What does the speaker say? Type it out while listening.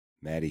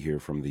Maddie here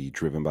from the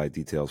Driven by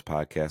Details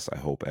podcast. I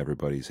hope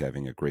everybody's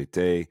having a great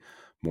day,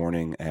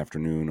 morning,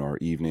 afternoon, or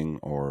evening,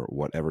 or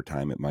whatever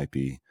time it might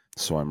be.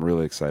 So I'm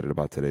really excited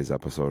about today's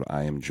episode.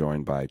 I am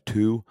joined by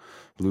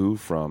Lou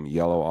from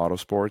Yelo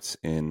Autosports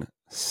in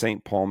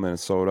St. Paul,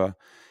 Minnesota.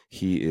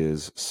 He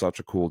is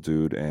such a cool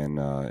dude and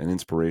an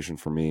inspiration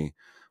for me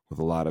with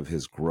a lot of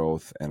his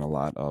growth and a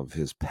lot of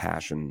his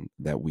passion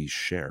that we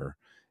share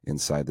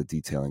inside the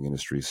detailing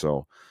industry.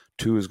 So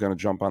Two is going to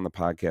jump on the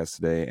podcast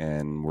today,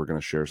 and we're going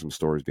to share some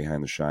stories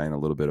behind the shine, a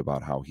little bit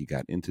about how he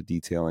got into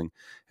detailing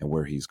and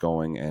where he's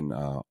going, and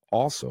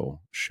also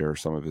share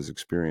some of his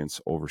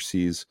experience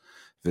overseas,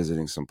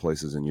 visiting some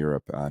places in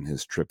Europe on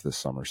his trip this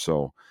summer.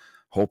 So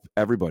hope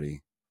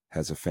everybody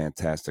has a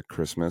fantastic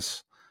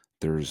Christmas.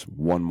 There's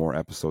one more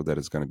episode that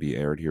is going to be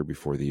aired here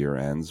before the year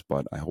ends,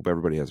 but I hope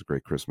everybody has a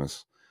great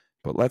Christmas.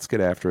 But let's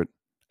get after it,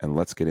 and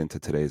let's get into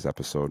today's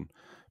episode.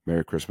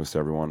 Merry Christmas to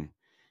everyone.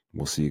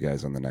 We'll see you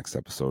guys on the next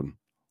episode.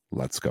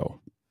 Let's go.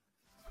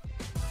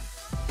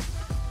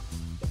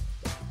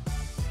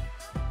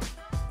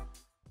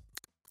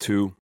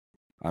 Two,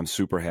 I'm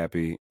super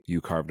happy you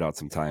carved out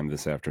some time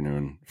this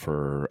afternoon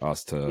for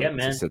us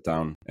to sit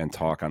down and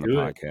talk on the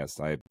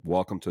podcast.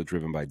 Welcome to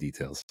Driven by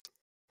Details.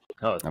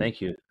 Oh, thank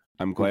you.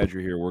 I'm glad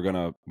you're here. We're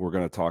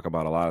gonna talk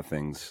about a lot of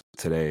things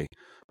today,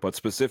 but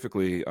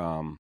specifically,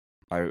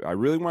 I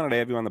really wanted to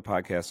have you on the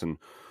podcast, and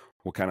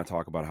we'll kind of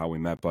talk about how we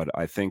met. But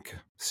I think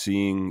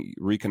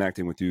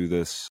reconnecting with you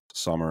this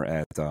summer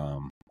at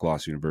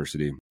Gloss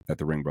University at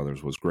the Ring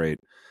Brothers was great.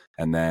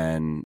 And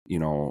then,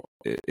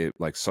 it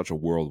like such a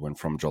whirlwind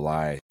from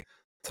July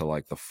to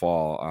like the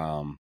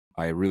fall.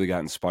 I really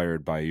got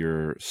inspired by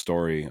your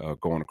story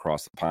going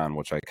across the pond,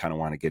 which I kind of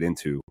want to get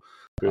into.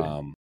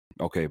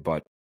 Okay,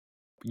 but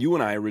you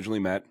and I originally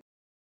met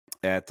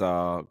at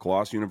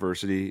Gloss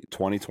University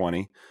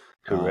 2020.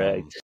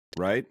 Correct.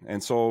 Right.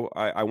 And so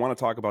I want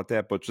to talk about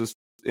that, but just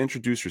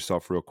introduce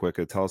yourself real quick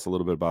and tell us a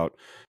little bit about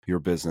your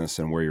business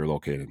and where you're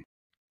located.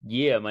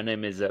 Yeah, my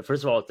name is,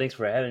 first of all, thanks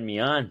for having me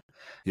on.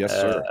 Yes,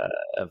 sir.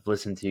 I've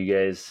listened to you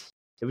guys.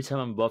 Every time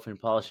I'm buffing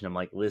and polishing, I'm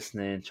like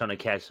listening, trying to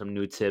catch some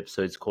new tips.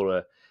 So it's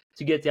cool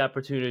to get the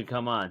opportunity to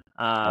come on.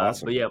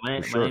 Awesome. But yeah, my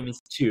name is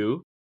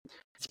Two.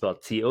 It's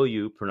spelled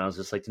T-O-U, pronounced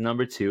just like the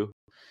number two.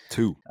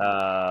 Two.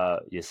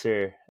 Yes,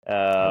 sir.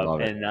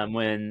 And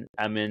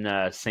I'm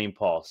in St.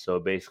 Paul, so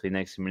basically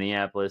next to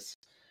Minneapolis,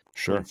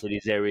 Twin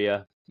Cities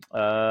area.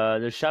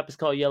 The shop is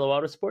called Yelo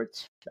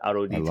Autosports.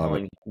 Auto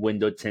detailing,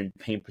 window tint,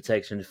 paint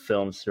protection,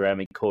 film,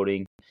 ceramic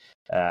coating,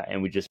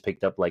 and we just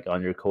picked up like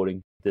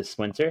undercoating this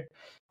winter.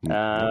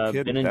 No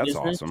kidding. Been in That's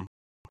business. Awesome.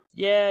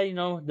 Yeah,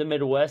 the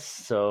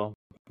Midwest. So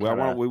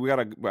well,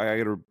 I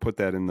gotta put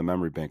that in the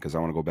memory bank because I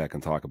want to go back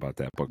and talk about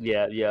that. But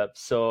yeah.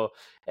 So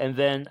and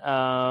then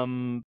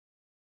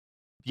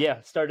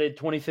started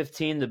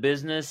 2015 the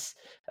business,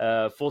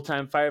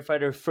 full-time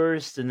firefighter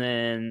first, and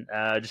then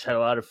just had a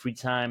lot of free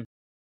time.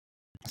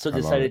 So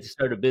decided to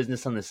start a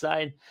business on the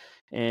side.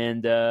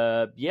 And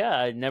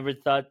I never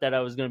thought that I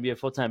was going to be a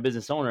full-time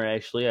business owner,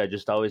 actually. I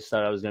just always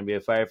thought I was going to be a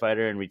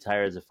firefighter and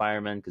retire as a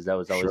fireman because that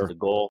was always the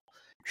goal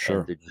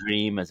and the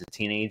dream as a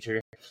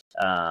teenager.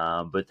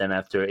 But then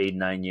after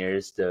 8-9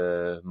 years,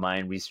 the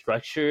mind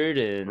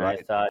restructured, and I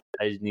thought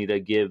I need to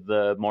give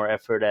more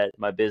effort at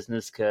my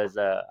business because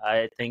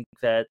I think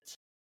that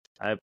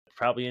I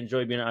probably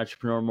enjoy being an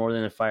entrepreneur more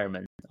than a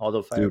fireman.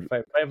 Although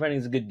firefighting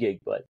is a good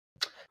gig, but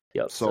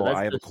So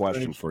I have a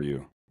question for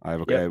you.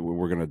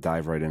 We're going to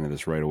dive right into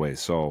this right away.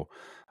 So,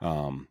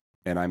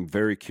 and I'm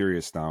very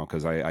curious now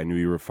because I knew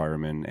you were a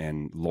fireman,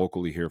 and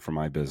locally here for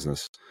my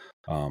business,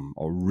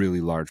 a really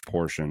large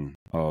portion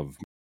of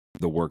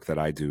the work that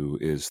I do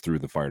is through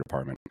the fire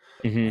department.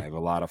 Mm-hmm. I have a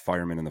lot of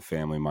firemen in the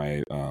family.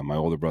 My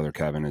older brother,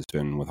 Kevin, has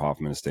been with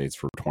Hoffman Estates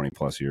for 20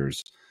 plus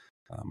years.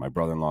 My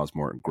brother-in-law is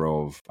Morton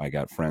Grove. I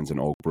got friends in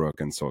Oak Brook,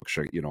 and so,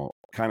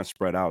 kind of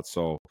spread out.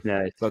 So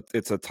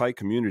it's a tight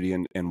community.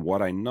 And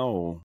what I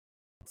know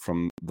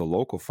from the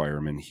local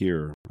firemen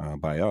here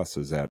by us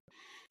is that,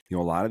 a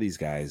lot of these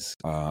guys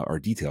are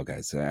detail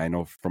guys. I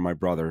know from my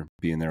brother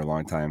being there a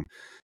long time,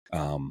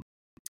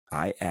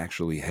 I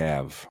actually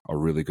have a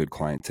really good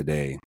client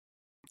today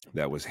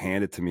that was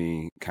handed to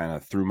me kind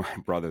of through my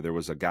brother. There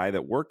was a guy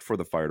that worked for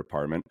the fire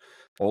department,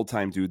 old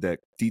time dude that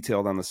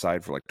detailed on the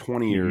side for like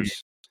 20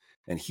 years,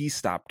 and he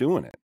stopped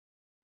doing it.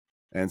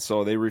 And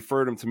so they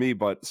referred him to me.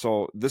 But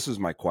so this is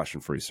my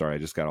question for you. Sorry, I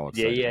just got all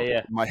excited.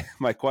 Yeah.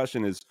 My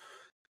question is,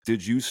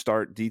 did you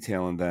start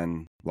detailing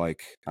then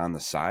like on the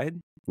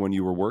side when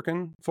you were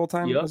working full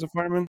time as a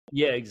fireman?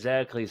 Yeah,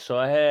 exactly. So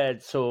I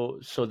had so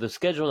the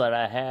schedule that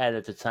I had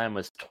at the time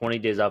was 20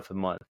 days off a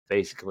month,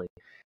 basically.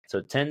 So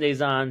 10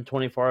 days on,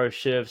 24-hour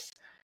shifts,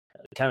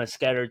 kind of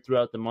scattered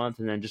throughout the month,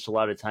 and then just a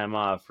lot of time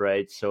off,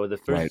 right? So the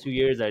first 2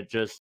 years, I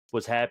just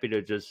was happy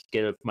to just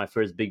get my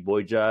first big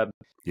boy job.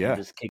 And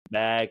just kick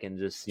back and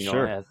just,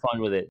 have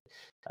fun with it.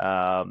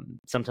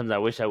 Sometimes I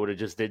wish I would have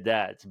just did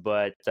that,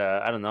 but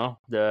I don't know.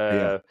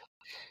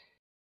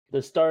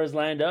 The stars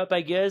lined up,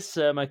 I guess.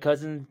 My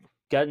cousin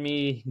got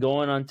me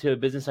going onto a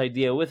business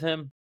idea with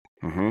him.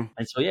 Mm-hmm.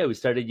 And so yeah, we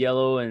started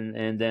Yelo,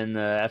 and then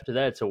after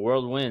that, it's a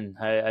whirlwind.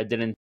 I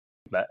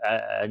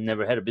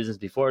never had a business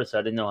before, so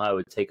I didn't know how I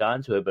would take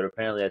on to it. But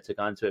apparently, I took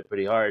on to it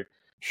pretty hard.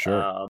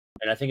 Sure.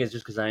 And I think it's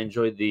just because I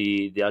enjoyed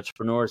the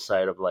entrepreneur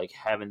side of like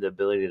having the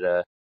ability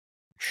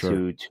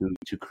Sure.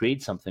 to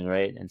create something,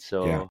 right? And Yeah.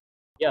 so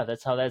yeah,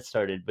 that's how that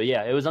started. But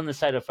yeah, it was on the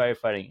side of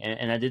firefighting,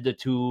 and I did the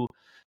two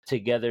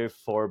together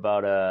for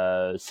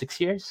about 6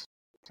 years.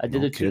 I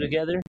did No the two kidding.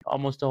 together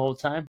almost the whole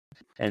time,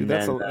 Dude, and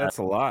then that's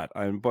a lot.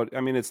 But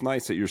I mean, it's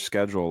nice that your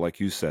schedule, like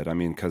you said, I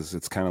mean, because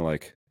it's kind of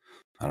like,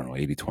 I don't know,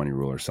 80-20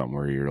 rule or something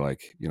where you're like,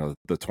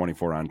 the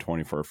 24 on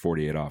 24,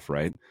 48 off,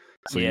 right?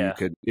 So yeah,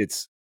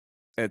 it's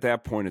at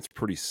that point, it's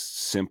pretty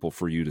simple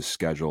for you to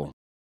schedule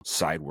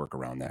side work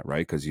around that,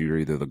 right? Because you're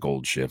either the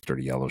gold shift or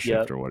the yellow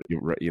shift yep, or what,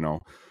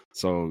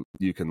 so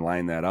you can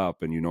line that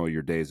up and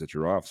your days that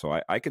you're off. So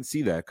I can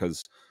see that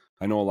because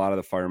I know a lot of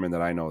the firemen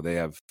that I know, they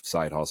have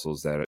side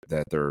hustles that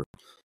they're,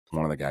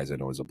 one of the guys I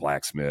know is a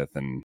blacksmith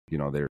and,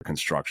 they're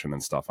construction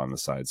and stuff on the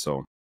side.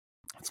 So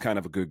it's kind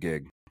of a good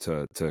gig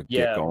to get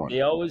yeah. going.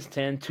 They always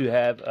tend to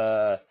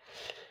have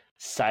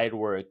side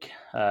work.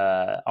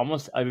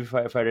 Almost every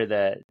firefighter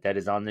that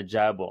is on the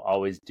job will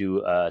always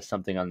do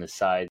something on the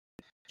side,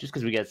 just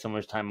because we get so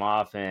much time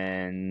off,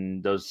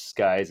 and those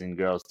guys and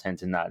girls tend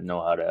to not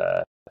know how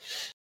to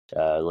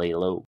lay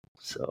low.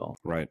 So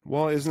Right.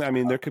 Well, I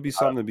mean, there could be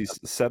something to be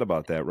said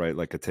about that, right?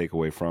 Like a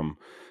takeaway from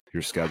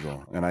your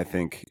schedule. And I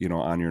think,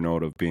 on your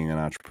note of being an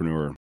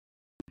entrepreneur,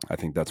 I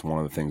think that's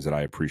one of the things that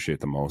I appreciate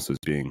the most is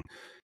being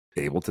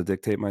able to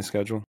dictate my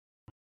schedule.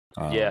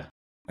 yeah,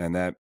 And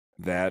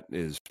that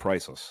is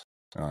priceless.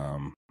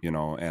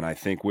 And I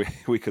think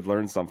we could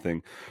learn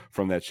something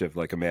from that shift.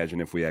 Like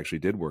imagine if we actually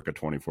did work a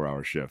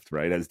 24-hour shift,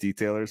 right? As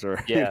detailers,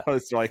 or, yeah,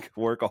 it's like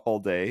work a whole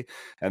day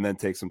and then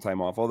take some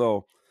time off,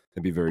 although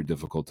it'd be very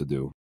difficult to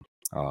do.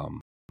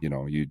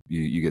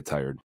 You get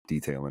tired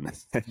detailing.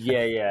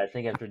 yeah. I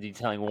think after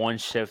detailing one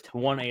shift,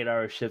 1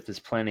 8-hour shift is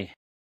plenty.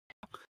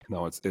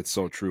 No, it's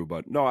so true.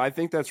 But no, I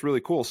think that's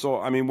really cool. So,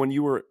 I mean, when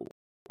you were,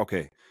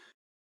 okay,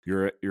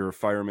 you're a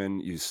fireman,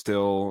 you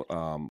still,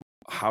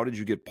 how did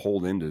you get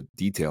pulled into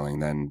detailing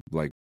then?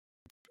 Like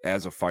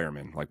as a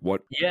fireman, like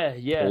what Yeah.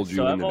 pulled So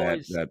you I've into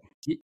that?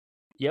 always,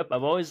 yep,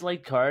 I've always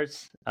liked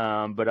cars.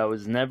 But I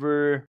was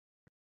never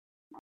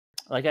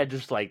like I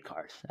just liked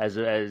cars as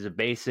a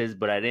basis,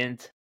 but I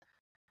didn't.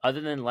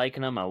 Other than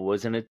liking them, I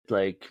wasn't a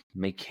like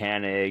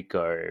mechanic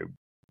or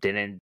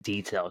didn't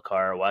detail a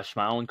car or wash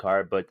my own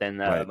car. But then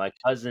Right. my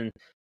cousin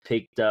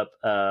picked up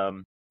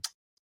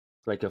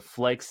like a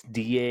Flex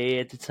DA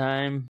at the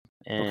time,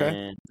 Okay.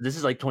 and this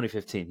is like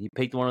 2015. He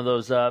picked one of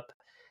those up,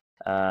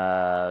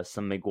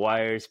 some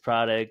McGuire's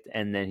product,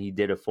 and then he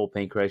did a full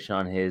paint correction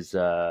on his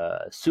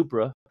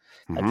Supra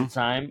at the Mm-hmm.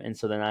 time. And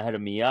so then I had a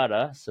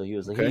Miata, so he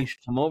was like, "Hey, Okay. you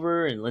should come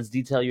over and let's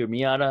detail your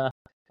Miata."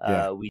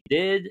 Yeah. We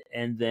did,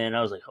 and then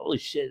I was like, "Holy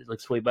shit, it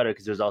looks way better,"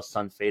 because it was all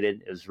sun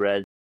faded, it was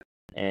red.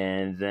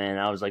 And then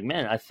I was like,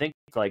 "Man, I think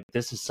like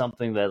this is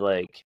something that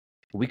like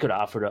we could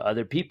offer to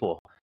other people."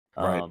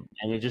 Right.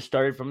 And it just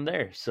started from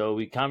there. So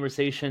we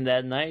conversation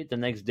that night. The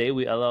next day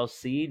we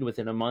LLC'd.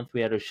 Within a month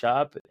we had a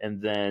shop, and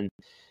then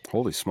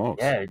Holy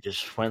smokes. yeah, it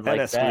just went That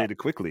like that. escalated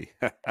quickly.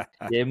 Yeah,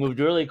 it moved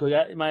really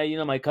quick.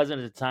 My cousin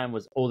at the time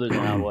was older than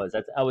I was.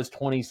 I was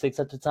 26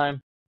 at the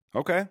time.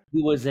 Okay.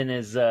 He was in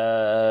his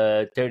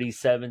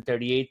 37,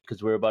 38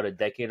 because we're about a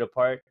decade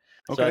apart.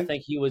 So I Okay.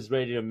 think he was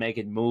ready to make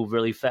it move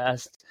really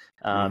fast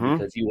Mm-hmm.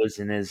 because he was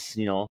in his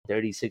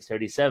 36,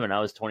 37. I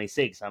was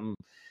 26. I'm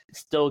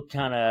still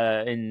kind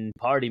of in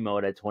party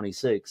mode at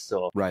 26.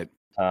 So Right.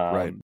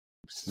 Right. um,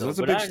 So that's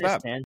a but big I step.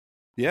 understand.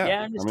 Yeah. Yeah,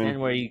 I I mean,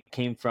 understand where he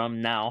came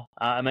from now.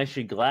 I'm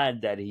actually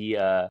glad that he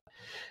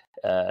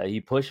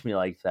pushed me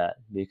like that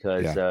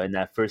because yeah. in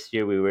that first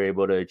year we were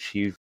able to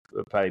achieve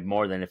probably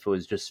more than if it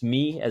was just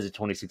me as a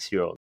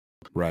 26-year-old.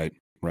 Right.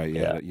 Right.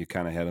 Yeah. You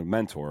kind of had a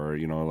mentor,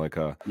 like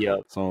Yep.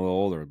 someone a little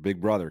older, a big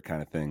brother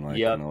kind of thing. Like,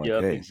 like,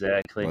 Yep. hey,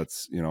 Exactly.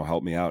 let's,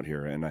 help me out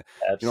here. And I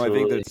think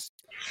Absolutely.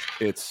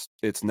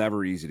 it's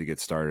never easy to get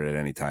started at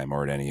any time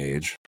or at any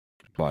age.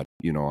 But,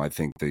 I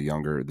think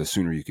the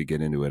sooner you could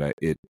get into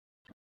it,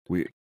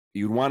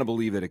 you'd want to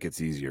believe that it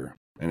gets easier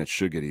and it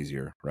should get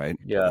easier. Right.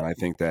 Yeah. And I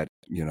think that,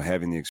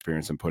 having the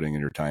experience and putting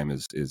in your time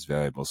is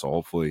valuable. So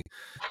hopefully,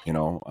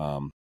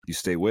 you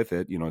stay with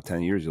it,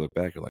 10 years, you look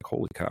back, you're like,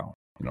 holy cow,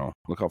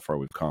 look how far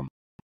we've come,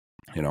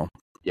 you know,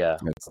 Yeah.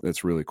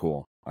 it's really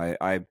cool.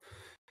 Okay.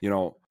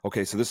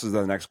 So this is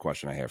the next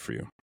question I have for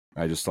you.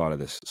 I just thought of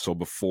this. So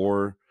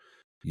before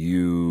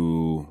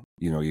you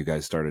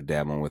guys started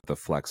dabbling with the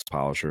flex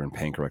polisher and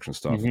paint correction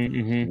stuff,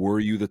 Hmm. were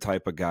you the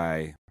type of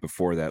guy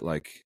before that,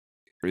 like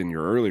in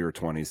your earlier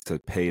 20s, to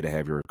pay to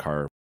have your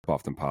car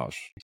buffed and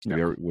polished? No,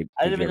 Did I didn't you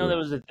even know ever? that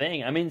was a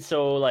thing. I mean,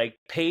 so like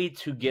pay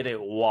to get it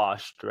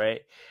washed,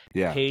 right?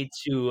 Yeah. Pay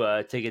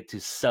to take it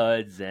to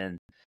Suds and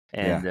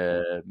Yeah.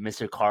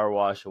 Mr. Car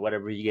Wash or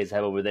whatever you guys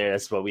have over there.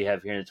 That's what we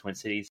have here in the Twin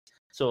Cities.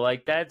 So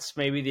like that's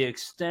maybe the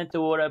extent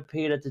of what I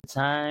paid at the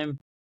time.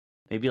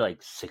 Maybe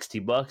like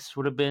 $60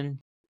 would have been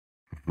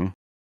Hmm.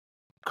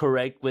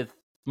 correct with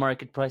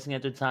market pricing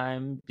at the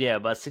time. Yeah,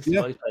 about 60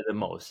 Yeah. bucks by the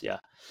most. Yeah.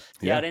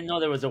 Yeah, I Yeah. didn't know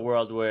there was a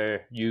world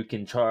where you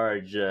can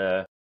charge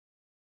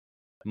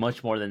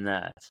much more than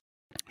that.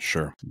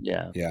 Sure.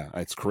 Yeah. Yeah.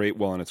 It's great.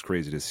 Well, and it's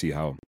crazy to see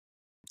how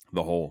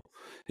the whole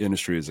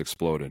industry has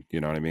exploded. You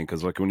know what I mean?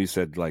 Because like when you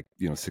said like,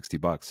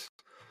 $60,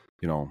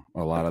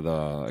 a lot of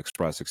the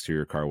express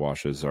exterior car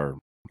washes are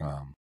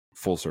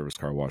full service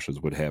car washes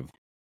would have,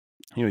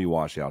 you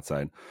wash the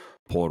outside,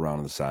 pull it around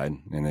to the side,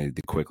 and they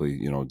quickly,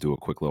 do a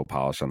quick little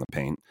polish on the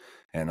paint.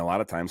 And a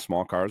lot of times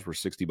small cars were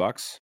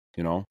 $60,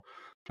 Yep.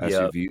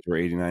 SUVs were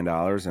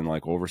 $89, and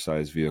like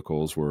oversized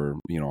vehicles were,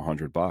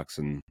 $100.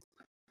 And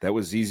that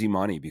was easy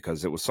money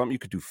because it was something you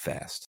could do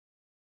fast,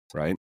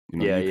 right?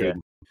 Yeah, You yeah.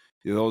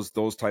 could,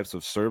 those types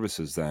of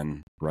services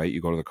then, right?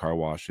 You go to the car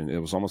wash and it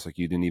was almost like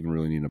you didn't even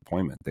really need an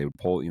appointment. They would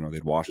pull,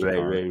 they'd wash the Right,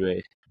 car, right,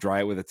 right. dry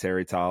it with a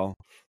terry towel,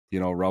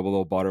 rub a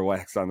little butter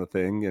wax on the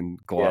thing and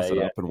Yeah, gloss it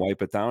yeah. up and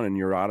wipe it down, and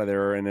you're out of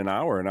there in an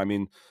hour. And I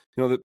mean,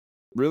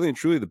 really and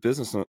truly, the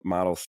business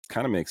model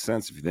kind of makes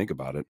sense if you think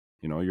about it.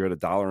 You're at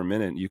 $1 a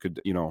minute. You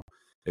could,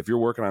 if you're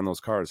working on those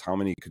cars, how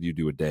many could you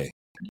do a day,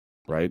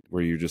 right?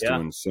 Where you're just Yeah.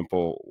 doing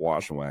simple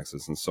wash and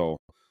waxes. And so,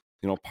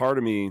 part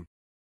of me,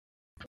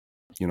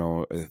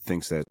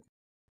 thinks that,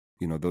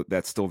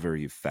 that's still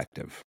very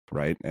effective,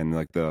 right? And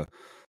like the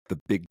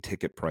big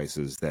ticket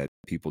prices that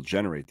people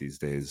generate these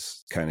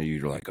days, kind of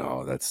you're like,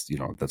 oh, that's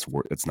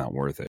it's not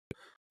worth it.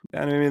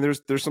 And I mean,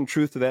 there's some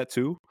truth to that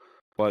too,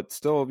 but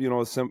still,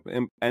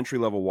 entry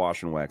level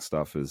wash and wax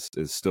stuff is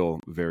still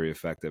very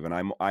effective.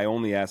 And I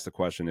only asked the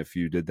question if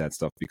you did that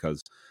stuff because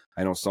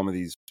I know some of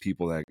these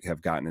people that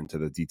have gotten into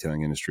the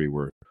detailing industry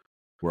were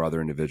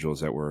other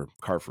individuals that were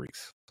car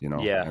freaks,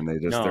 Yeah. and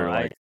No, they're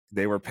like,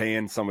 they were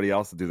paying somebody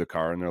else to do the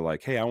car, and they're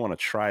like, hey, I want to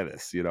try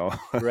this,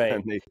 right.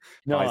 and they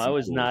No, buy I some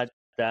was tools. not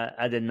that.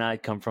 I did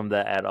not come from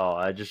that at all.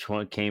 I just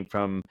came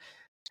from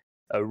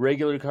a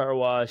regular car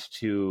wash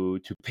to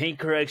paint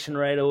correction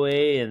right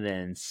away, and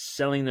then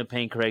selling the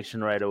paint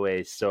correction right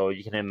away. So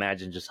you can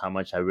imagine just how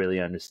much I really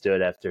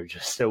understood after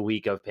just a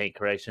week of paint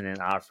correction and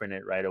offering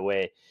it right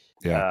away.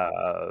 Yeah,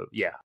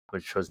 Yeah,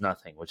 which was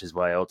nothing. Which is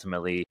why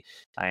ultimately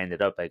I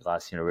ended up at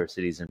Glass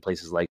universities and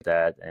places like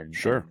that,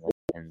 sure.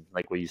 and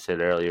like what you said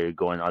earlier,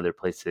 going other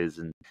places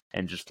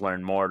and just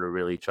learn more to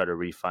really try to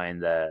refine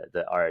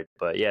the art.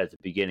 But yeah, at the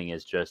beginning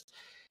is just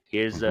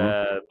here's Hmm.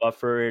 a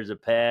buffer, here's a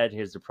pad,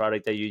 here's the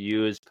product that you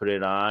use, put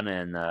it on,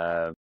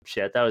 and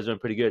shit, I thought I was doing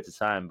pretty good at the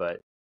time, but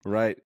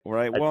Right.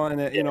 I, Well, and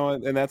yeah,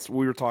 and that's,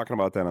 we were talking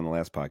about that on the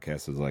last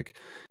podcast, is like,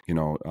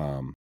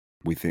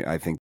 I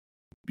think,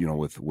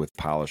 with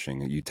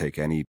polishing, you take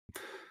any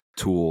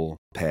tool,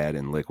 pad,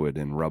 and liquid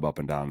and rub up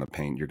and down the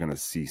paint, you're going to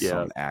see yeah,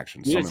 some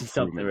action, you some guys see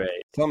something improvement.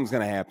 right, Something's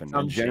going to happen. And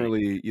some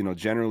change,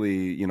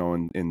 generally,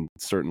 in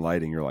certain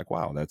lighting, you're like,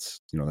 wow, that's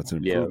an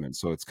yeah, improvement.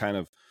 So it's kind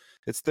of,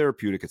 it's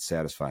therapeutic. It's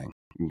satisfying.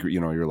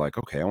 You're like,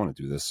 okay, I want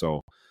to do this.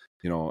 So,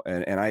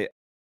 and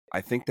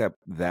I think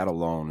that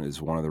alone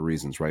is one of the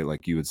reasons, right?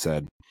 Like you had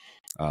said,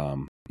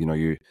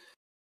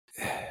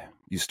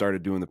 you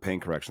started doing the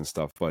paint correction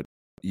stuff, but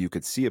you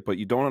could see it, but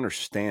you don't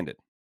understand it,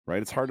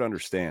 right? It's hard to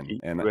understand.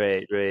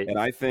 right, right, And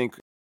I think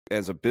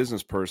as a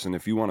business person,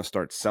 if you want to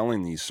start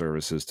selling these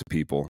services to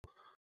people,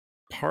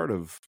 part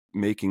of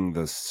making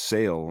the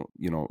sale,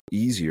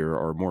 easier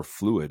or more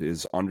fluid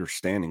is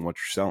understanding what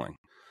you're selling.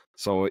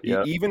 So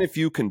yeah, even if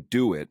you can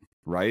do it,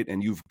 right,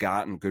 and you've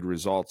gotten good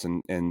results,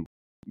 and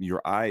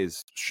your eye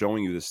is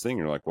showing you this thing,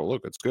 you're like, well,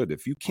 look, it's good.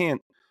 If you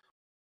can't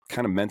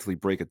kind of mentally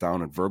break it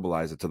down and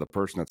verbalize it to the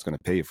person that's going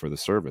to pay you for the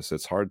service,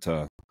 it's hard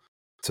to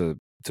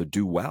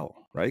do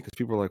well, right? Because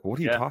people are like, what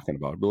are you yeah, talking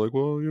about? Be like,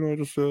 well,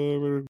 just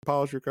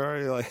polish your car.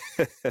 You're like,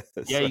 yeah. so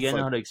You it's gotta know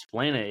like, how to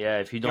explain it. Yeah,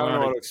 if you you don't gotta know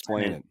how know to how to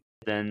explain explain it, it.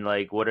 then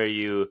like, what are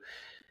you?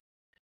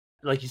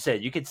 Like you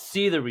said, you could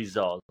see the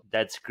result.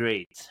 That's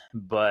great,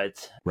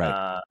 but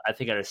Right. I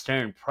think at a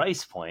certain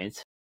price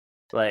point,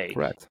 like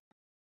Correct.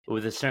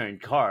 with a certain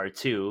car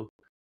too.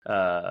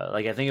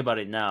 Like I think about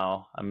it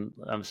now, I'm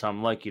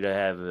lucky to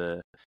have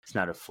a. It's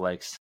not a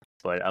flex,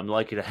 but I'm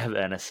lucky to have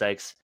an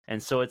NSX.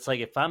 And so it's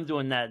like if I'm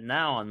doing that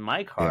now on my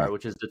Yeah. car,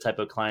 which is the type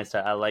of clients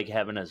that I like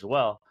having as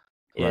well,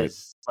 Right.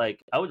 is like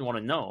I would want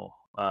to know,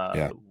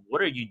 Yeah.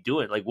 what are you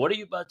doing? Like, what are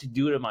you about to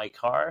do to my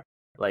car?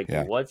 Like,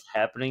 Yeah. what's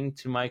happening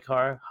to my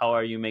car? How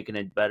are you making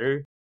it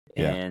better?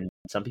 Yeah. And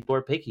some people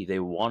are picky; they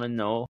want to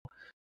know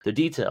the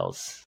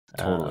details.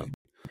 Totally.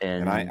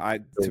 And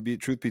And to be,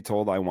 truth be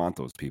told, I want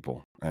those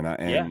people. yeah,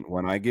 And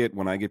when I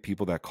get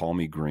people that call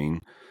me green,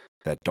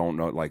 that don't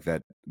know, like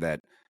that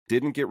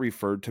didn't get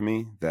referred to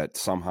me, that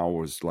somehow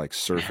was like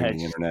surfing the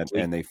just internet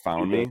and they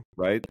found yeah, me,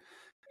 right?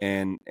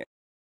 And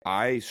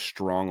I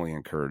strongly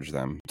encourage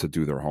them to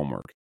do their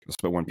homework,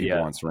 especially when people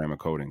yeah, want ceramic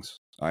coatings.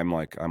 I'm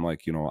like,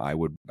 I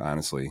would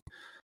honestly,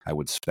 I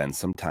would spend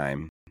some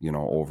time,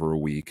 over a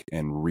week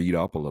and read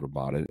up a little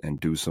about it and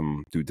do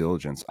some due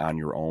diligence on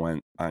your own,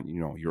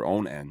 your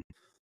own end,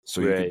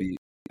 so you could right. be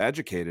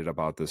educated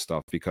about this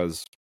stuff.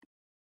 Because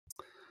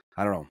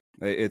I don't know,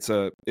 it's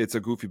a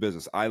goofy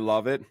business. I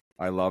love it.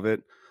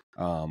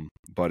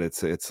 But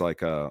it's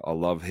like a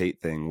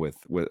love-hate thing with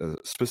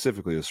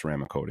specifically the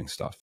ceramic coating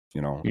stuff,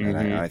 you know, and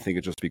Mm-hmm. I think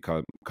it just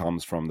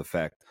comes from the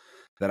fact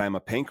that I'm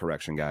a paint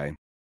correction guy.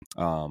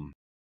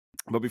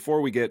 But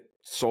before we get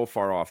so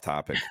far off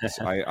topic,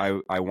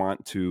 I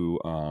want to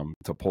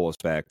pull us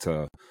back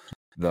to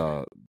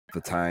the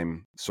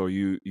time. So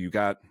you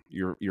got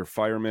your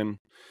fireman,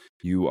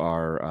 you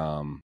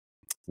are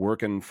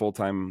working full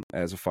time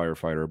as a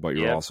firefighter, but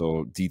you're Yep.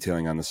 also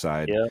detailing on the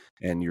side, Yep.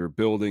 and you're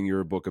building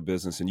your book of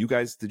business. And you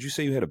guys, did you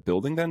say you had a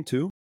building then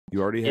too?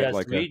 You already had Yes,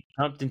 like a we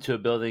jumped into a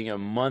building a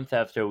month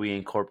after we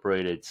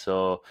incorporated.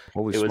 So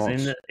holy it was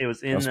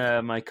smokes. in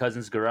That's my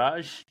cousin's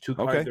garage,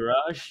 2-car okay.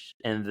 garage,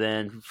 and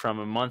then from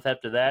a month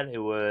after that, it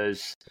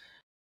was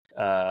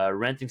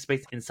renting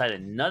space inside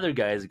another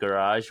guy's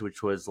garage,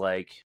 which was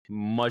like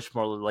much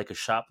more like a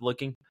shop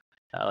looking.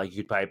 Like you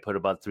could probably put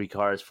about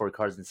 4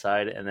 cars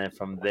inside, and then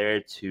from there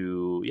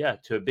to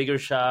a bigger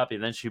shop.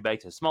 Eventually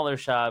back to a smaller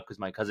shop because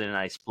my cousin and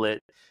I Yeah. split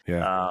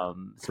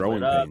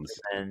Growing up,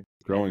 pains. and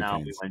Growing now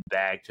we pains. went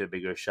back to a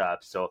bigger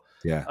shop. So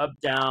Yeah. up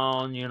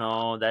down,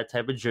 that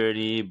type of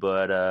journey.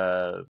 But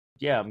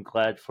yeah, I'm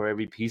glad for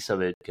every piece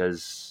of it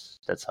because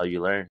that's how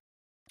you learn.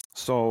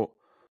 So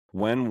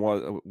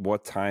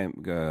what time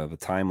the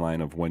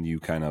timeline of when you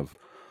kind of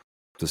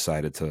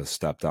decided to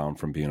step down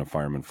from being a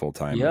fireman full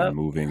time and Yep.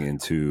 moving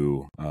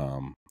into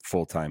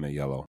full time at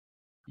Yellow?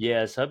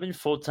 Yeah, so I've been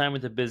full time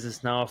with the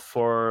business now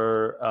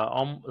for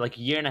like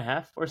a year and a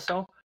half or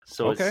so.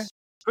 So Okay. it's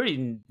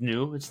pretty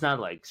new. It's not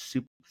like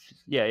super.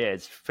 Yeah,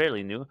 it's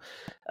fairly new.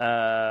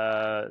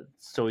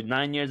 So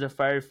 9 years of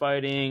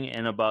firefighting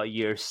and about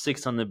year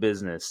 6 on the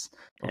business,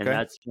 and Okay.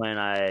 that's when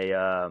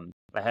I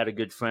had a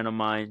good friend of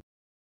mine,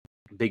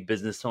 big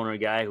business owner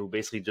guy, who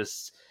basically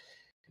just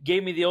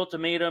gave me the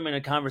ultimatum in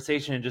a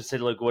conversation and just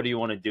said, look, what do you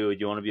want to do? Do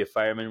you want to be a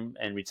fireman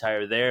and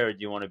retire there, or do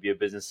you want to be a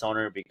business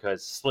owner?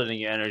 Because splitting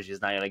your energy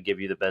is not going to give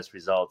you the best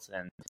results.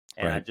 And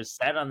I Right. just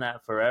sat on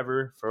that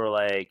forever for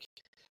like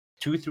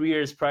 2-3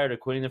 years prior to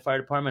quitting the fire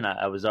department.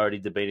 I was already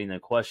debating the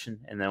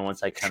question. And then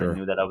once I kind of Sure.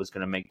 knew that I was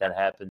going to make that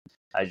happen,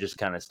 I just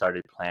kind of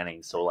started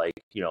planning. So like,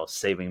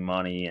 saving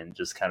money and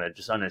just kind of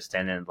just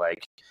understanding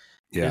like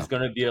Yeah. there's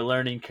going to be a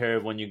learning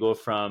curve when you go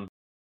from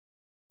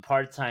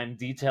part-time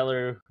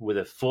detailer with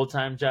a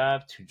full-time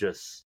job to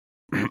just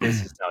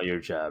this is now your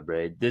job,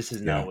 right? This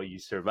is now Yeah. what you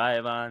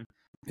survive on.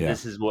 Yeah.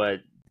 This is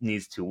what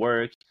needs to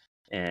work.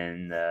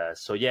 And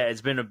so yeah,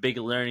 it's been a big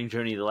learning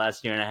journey the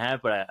last year and a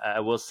half, but I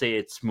will say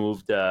it's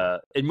moved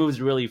it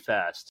moves really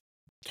fast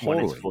when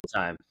it's Totally. full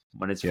time.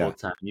 When it's full Yeah.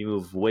 time, you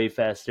move way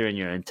faster and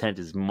your intent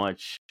is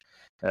much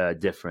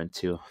different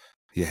too.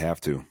 You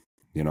have to,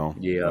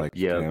 Yeah, like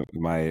yeah,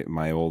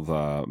 my old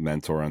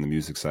mentor on the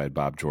music side,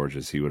 Bob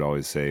Georges, he would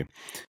always say,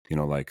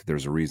 like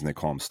there's a reason they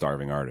call them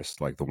starving artists,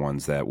 like the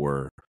ones that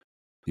were,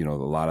 a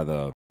lot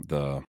of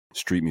the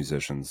street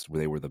musicians,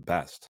 they were the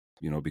best,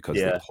 because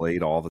they yeah,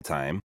 played all the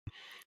time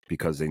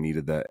because they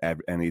needed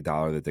any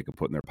dollar that they could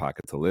put in their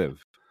pocket to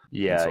live.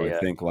 And yeah, so I yeah,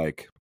 think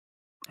like,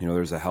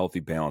 there's a healthy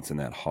balance in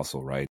that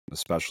hustle, right?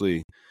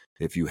 Especially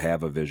if you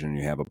have a vision,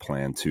 you have a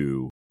plan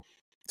to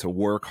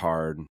work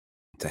hard,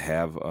 to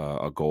have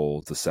a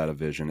goal, to set a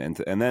vision,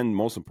 and then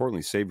most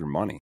importantly, save your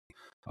money,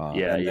 yeah,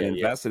 and then yeah, yeah,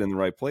 invest it in the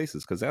right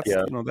places, because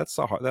yeah,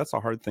 that's a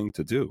hard thing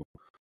to do.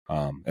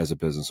 As a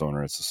business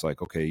owner, it's just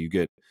like, okay, you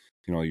get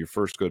your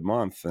first good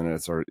month, and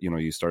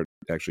you start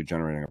actually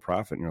generating a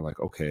profit, and you're like,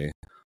 okay,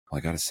 well,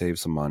 I got to save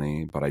some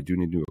money, but I do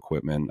need new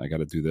equipment. I got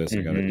to do this.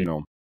 I got to, hmm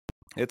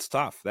it's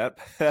tough. That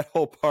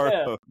whole part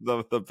yeah.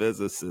 of the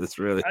business is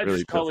really, I really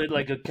just call it difficult.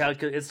 like a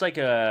calcul.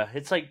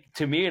 It's like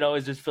to me, it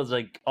always just feels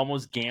like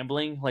almost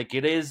gambling. Like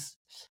it is,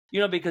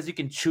 because you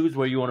can choose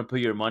where you want to put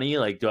your money.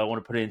 Like, do I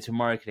want to put it into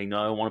marketing?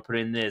 No, I want to put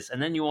it in this,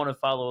 and then you want to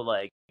follow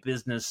like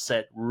business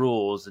set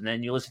rules, and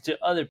then you listen to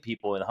other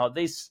people and how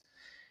they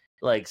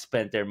like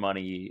spent their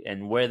money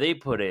and where they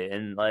put it,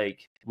 and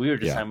like we were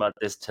just Yeah. talking about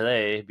this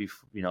today,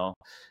 before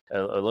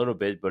a little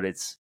bit, but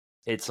it's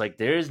like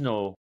there is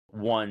no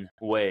one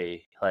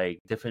way. Like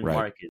different Right.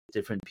 markets,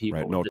 different Right.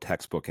 people with No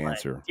textbook right.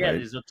 answer. Yeah, Right.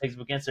 there's no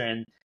textbook answer,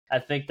 and I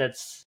think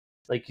that's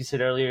like you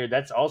said earlier.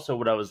 That's also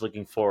what I was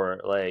looking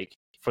for, like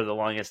for the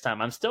longest time.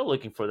 I'm still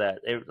looking for that.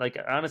 Like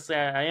honestly,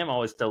 I am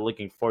always still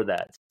looking for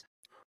that.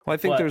 Well,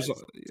 But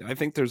I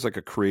think there's like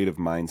a creative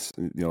minds,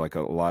 like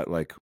a lot,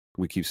 like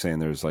we keep saying,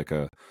 there's like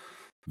a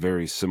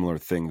very similar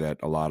thing that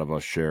a lot of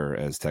us share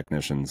as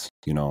technicians,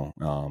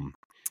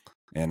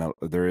 and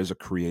there is a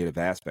creative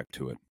aspect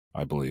to it,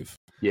 I believe.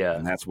 yeah,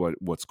 And that's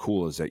what's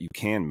cool, is that you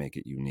can make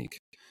it unique,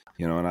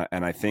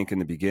 and I think in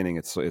the beginning,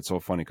 it's so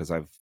funny, because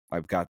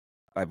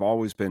I've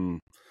always been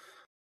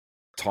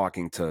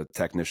talking to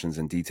technicians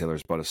and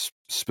detailers, but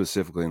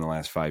specifically in the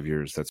last 5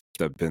 years, that's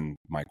been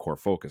my core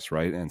focus,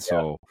 right? And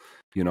yeah, so,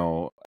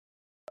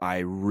 I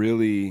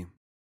really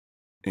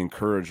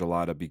encourage a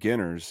lot of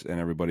beginners and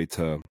everybody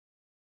to,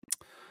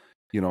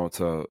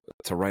 to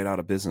write out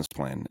a business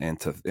plan, and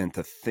to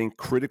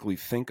critically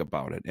think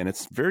about it. And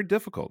it's very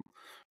difficult,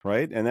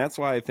 right? And that's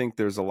why I think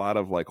there's a lot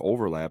of like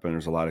overlap, and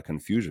there's a lot of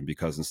confusion,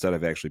 because instead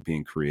of actually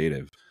being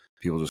creative,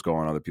 people just go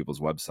on other people's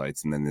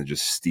websites and then they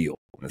just steal.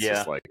 And it's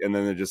just Yeah. like, and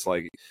then they're just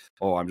like,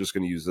 oh, I'm just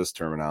going to use this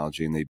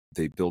terminology, and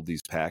they build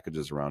these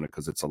packages around it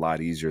because it's a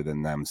lot easier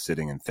than them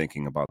sitting and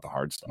thinking about the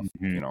hard stuff,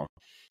 Mhm. you know.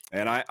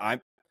 And I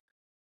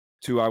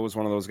too, I was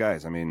one of those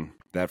guys. I mean,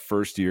 that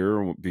first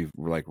year would be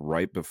like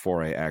right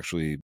before I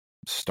actually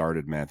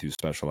started Matthews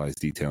Specialized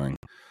Detailing.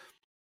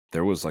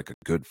 There was like a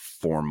good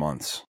 4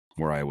 months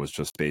where I was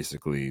just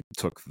basically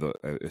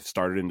it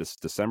started in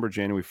December,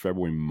 January,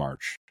 February,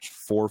 March,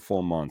 4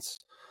 full months,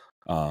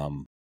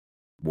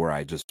 where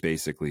I just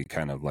basically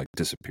kind of like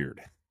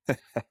disappeared.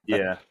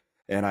 Yeah.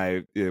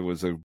 And it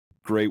was a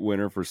great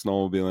winter for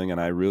snowmobiling, and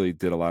I really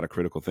did a lot of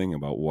critical thinking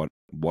about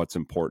what's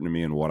important to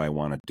me and what I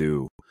want to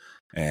do.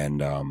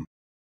 And,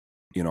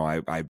 you know,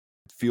 I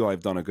feel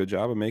I've done a good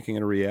job of making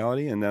it a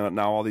reality. And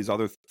now all these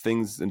other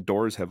things and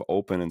doors have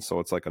opened. And so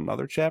it's like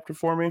another chapter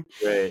for me.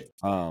 Right.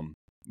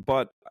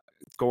 But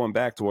going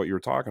back to what you were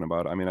talking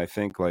about, I mean, I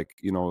think like,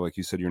 you know, like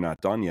you said, you're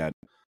not done yet.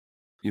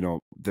 You know,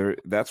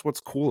 that's what's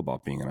cool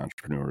about being an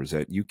entrepreneur, is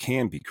that you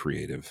can be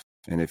creative.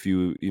 And if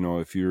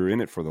if you're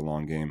in it for the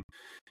long game,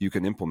 you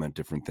can implement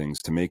different things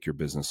to make your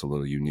business a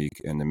little unique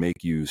and to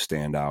make you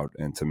stand out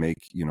and to make,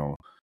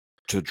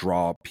 to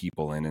draw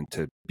people in and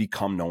to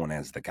become known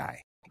as the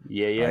guy.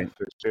 Yeah, Right.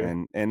 for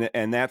sure.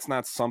 And that's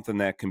not something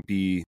that can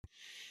be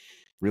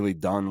really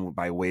done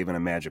by waving a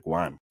magic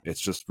wand.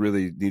 It's just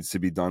really needs to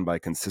be done by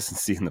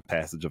consistency in the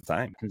passage of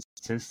time.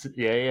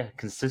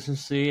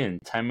 Consistency and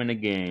time in the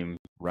game.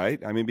 Right.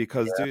 I mean,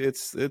 because dude,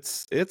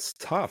 it's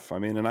tough. I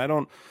mean, and I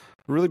don't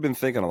really been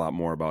thinking a lot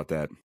more about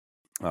that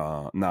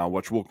now,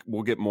 which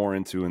we'll get more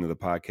into the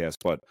podcast.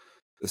 But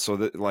so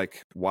that,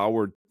 like, while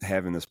we're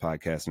having this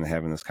podcast and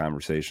having this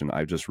conversation,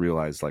 I just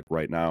realized, like,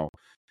 right now,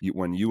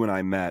 when you and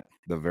I met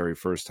the very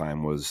first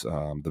time was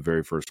the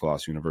very first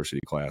Gloss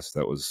University class.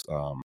 That was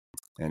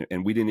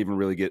and we didn't even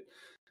really get.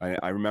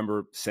 I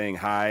remember saying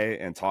hi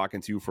and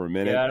talking to you for a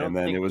minute, Yeah, I and don't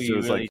then think it we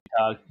was like really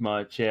talked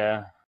much.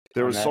 Yeah,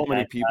 there on was so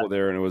many that people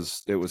there, and it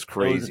was it was a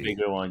crazy.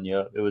 bigger one.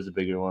 Yeah, it was a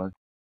bigger one.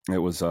 It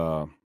was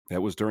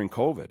during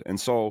COVID, and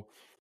so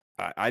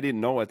I didn't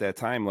know at that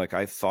time. Like,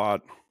 I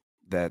thought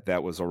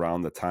that was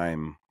around the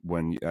time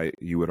when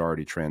you had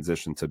already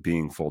transitioned to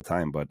being full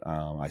time, but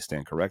I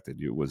stand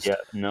corrected. It was Yeah,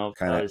 no,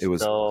 kind I of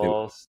was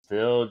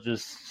still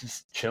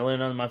just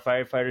chilling on my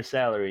firefighter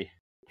salary.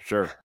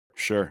 Sure.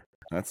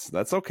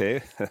 That's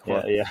okay.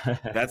 Well, Yeah.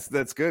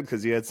 that's good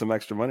because you had some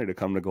extra money to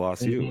come to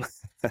Gloss U.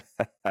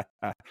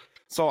 Mhm.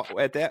 So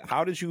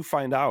how did you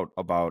find out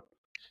about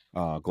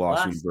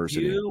Gloss Last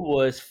University? few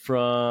was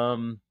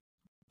from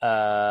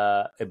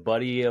a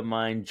buddy of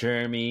mine,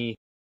 Jeremy,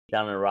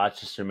 down in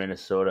Rochester,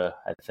 Minnesota.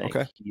 I think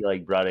Okay. he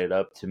like brought it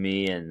up to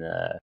me, and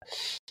I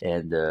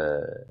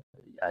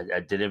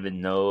didn't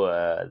even know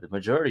the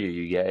majority of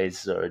you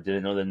guys, or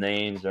didn't know the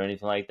names or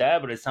anything like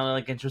that. But it sounded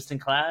like an interesting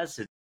class.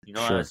 I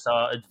Sure.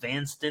 saw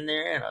advanced in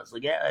there, and I was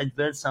like, yeah,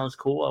 advanced sounds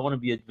cool. I want to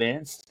be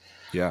advanced.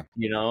 Yeah.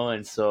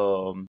 And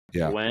so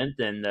Yeah. went,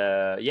 and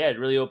it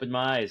really opened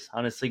my eyes.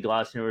 Honestly,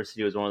 Gloss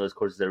University was one of those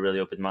courses that really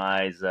opened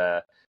my eyes.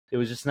 It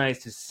was just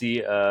nice to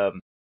see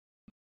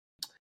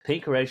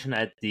paint correction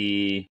at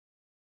the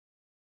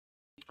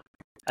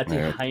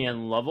high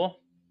end level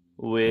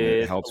It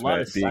with a helps lot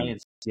of being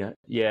science.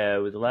 Yeah,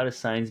 with a lot of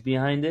science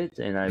behind it,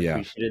 and I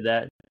appreciated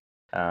that.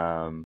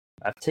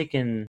 I've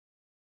taken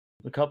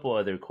a couple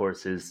other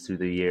courses through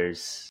the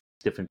years,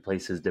 different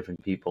places,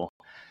 different people,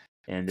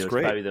 and it was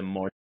great. probably the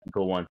more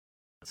technical one.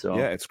 So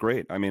yeah, it's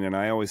great. I mean, and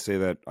I always say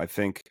that I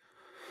think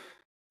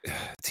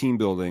team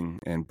building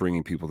and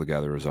bringing people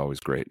together is always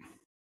great.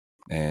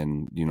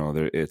 And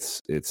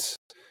it's you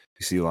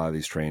see a lot of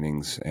these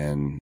trainings,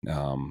 and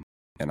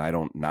I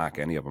don't knock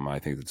any of them. I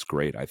think it's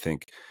great. I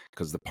think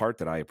because the part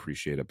that I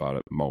appreciate about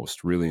it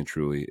most, really and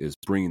truly, is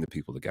bringing the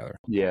people together.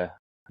 Yeah.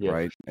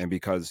 Right. And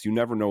because you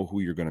never know who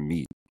you're going to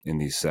meet in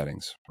these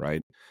settings.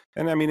 Right.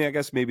 And I mean, I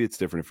guess maybe it's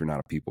different if you're not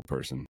a people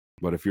person,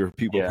 but if you're a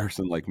people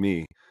person like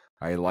me,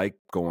 I like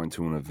going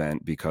to an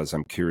event because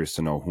I'm curious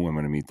to know who I'm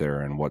going to meet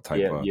there and what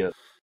type of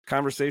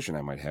conversation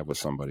I might have with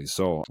somebody.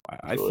 So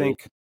I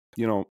think,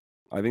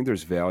 I think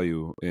there's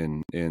value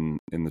in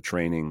the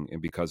training,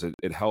 and because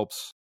it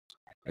helps.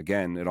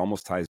 Again, it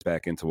almost ties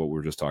back into what we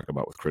were just talking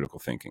about with critical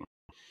thinking,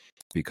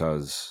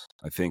 because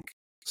I think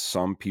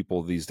some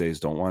people these days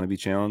don't want to be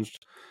challenged,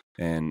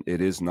 and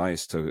it is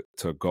nice to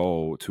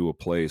go to a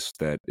place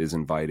that is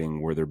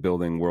inviting, where they're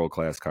building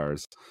world-class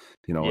cars,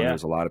 and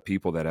there's a lot of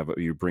people that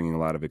you're bringing a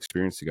lot of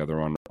experience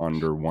together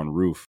under one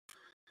roof.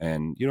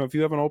 And if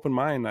you have an open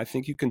mind, I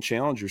think you can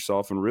challenge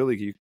yourself and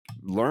really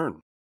learn,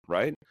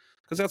 right?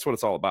 Because that's what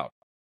it's all about,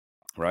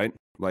 right?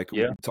 Like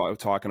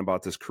talking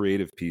about this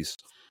creative piece.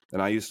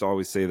 And I used to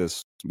always say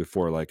this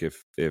before, like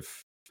if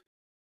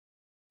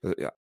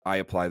I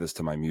apply this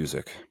to my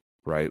music,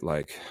 right?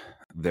 Like,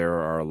 there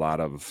are a lot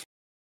of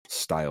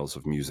styles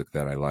of music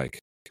that I like,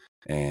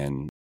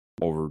 and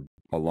over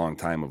a long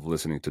time of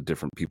listening to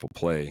different people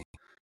play,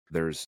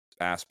 there's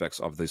aspects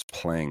of this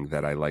playing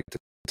that I like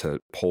to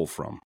pull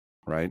from,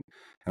 right?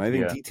 And I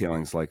think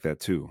detailing's like that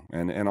too.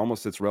 And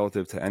almost it's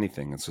relative to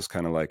anything. It's just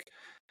kind of like,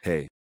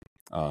 hey,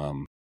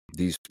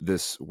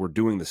 we're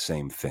doing the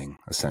same thing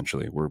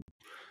essentially. We're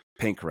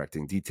paint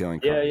correcting, detailing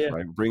Yeah, cars, yeah.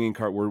 right?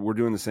 We're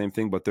doing the same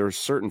thing, but there are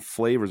certain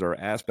flavors or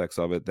aspects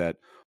of it that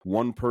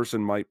one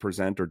person might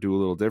present or do a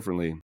little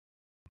differently.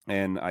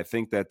 And I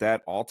think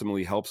that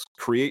ultimately helps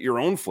create your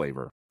own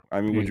flavor. I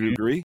mean, would you Mhm.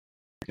 agree?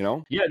 You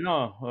know? Yeah,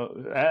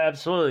 no,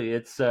 absolutely.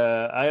 It's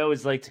I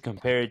always like to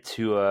compare it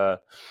to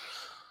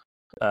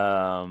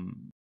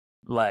um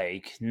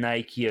like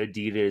Nike,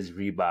 Adidas,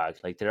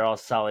 Reebok. Like they're all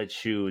solid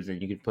shoes,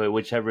 and you can put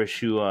whichever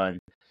shoe on.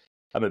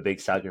 I'm a big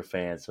soccer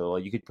fan, so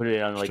you could put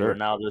it on like Sure.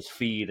 Ronaldo's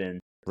feet, and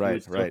he Right,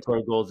 would still right.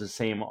 score goals the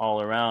same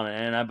all around.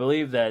 And I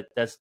believe that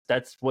that's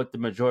what the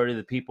majority of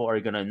the people are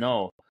gonna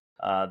know.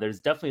 There's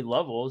definitely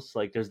levels,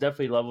 like there's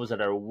definitely levels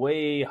that are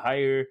way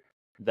higher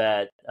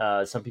that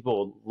some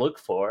people look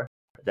for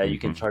that you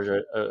can Hmm. charge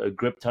a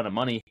grip ton of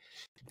money,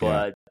 Yeah,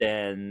 but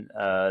then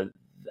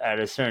at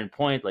a certain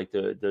point, like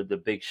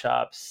the big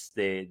shops,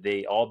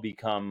 they all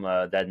become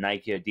that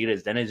Nike,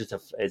 Adidas. Then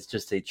it's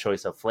just a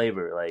choice of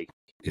flavor, like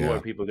who are yeah,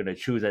 people going to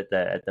choose at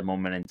the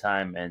moment in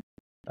time. And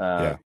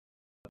uh, yeah,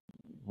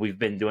 we've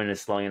been doing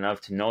this long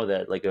enough to know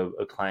that like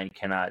a client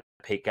cannot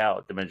pick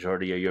out the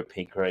majority of your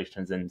paint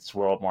corrections and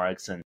swirl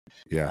marks, and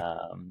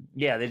yeah,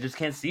 yeah, they just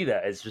can't see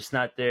that. It's just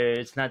not their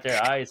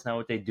eye. It's not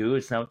what they do.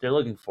 It's not what they're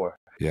looking for.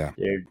 yeah,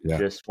 They yeah,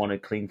 just want a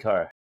clean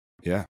car.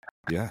 yeah,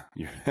 yeah.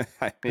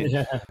 I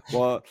mean,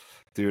 well,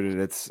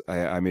 dude,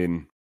 I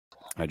mean,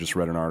 I just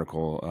read an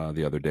article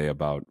the other day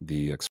about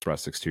the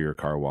express exterior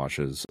car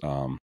washes.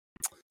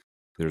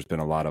 There's been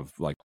a lot of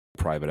like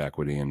private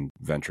equity and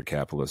venture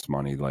capitalist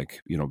money, like,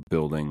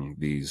 building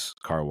these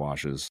car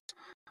washes,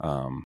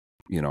 um,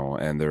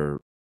 and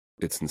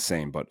it's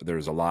insane, but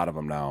there's a lot of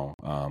them now.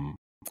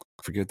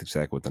 I forget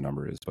exactly what the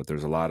number is, but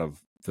there's a lot of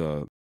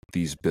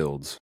these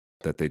builds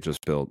that they just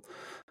built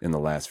in the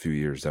last few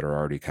years that are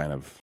already kind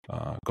of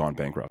gone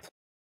bankrupt,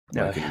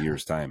 like in a Yeah,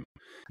 year's time,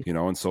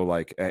 and so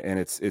like, and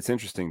it's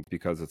interesting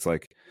because it's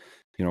like,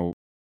 you know,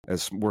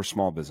 as we're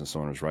small business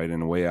owners, right?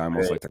 In a way, I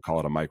almost right. like to call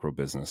it a micro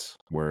business,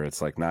 where it's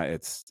like not,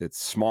 it's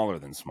smaller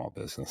than small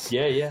business.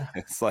 Yeah, yeah,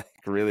 It's like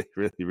really,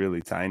 really,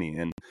 really tiny,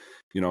 and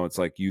it's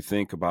like you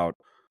think about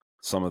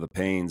some of the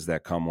pains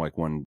that come like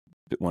when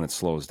it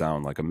slows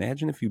down. Like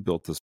imagine if you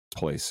built this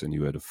place and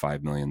you had a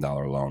 $5 million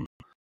loan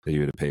that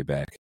you had to pay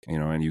back,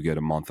 and you get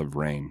a month of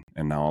rain,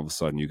 and now all of a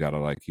sudden you got to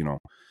like,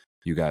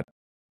 you got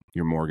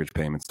your mortgage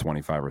payments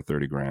 25 or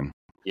 30 grand,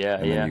 yeah,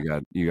 and then yeah,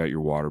 you got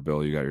your water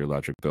bill, you got your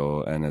electric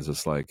bill, and it's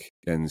just like,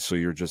 and so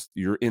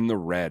you're in the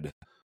red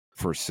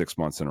for 6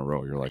 months in a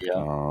row. You're like,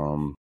 yeah,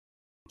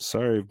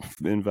 sorry,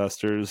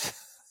 investors.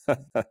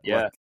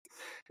 yeah. Like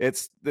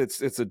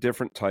it's a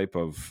different type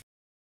of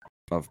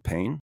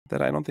pain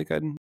that I don't think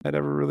I'd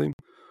ever really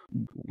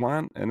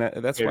want, and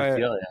that's Here to why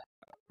feel it.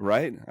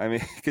 right? I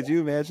mean, could you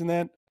imagine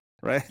that?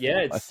 Right? Yeah,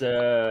 Like, it's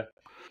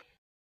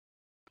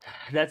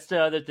that's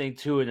the other thing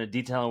too. In the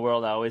detailing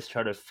world, I always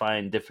try to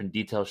find different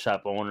detail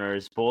shop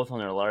owners, both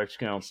on a large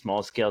scale and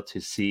small scale,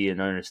 to see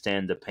and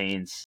understand the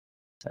pains.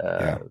 Uh,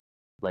 yeah,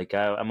 like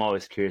I'm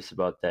always curious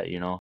about that,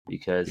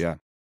 because yeah.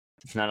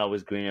 it's not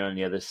always greener on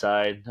the other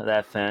side of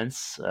that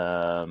fence.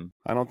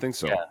 I don't think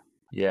so. Yeah,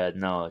 yeah,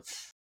 no,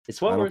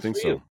 it's I what don't works think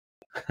for you.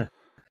 so.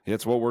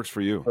 It's what works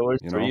for you. What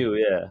works for you,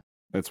 yeah,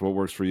 It's what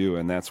works for you,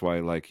 and that's why,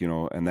 like,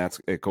 and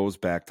it goes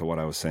back to what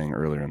I was saying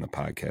earlier in the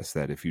podcast,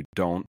 that if you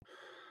don't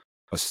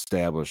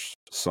establish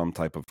some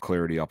type of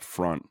clarity up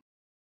front,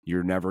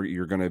 you're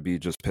going to be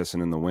just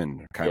pissing in the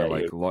wind, kind yeah. of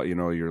You're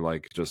like, you're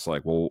like, just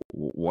like, well,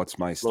 what's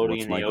floating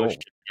in my the ocean. goal?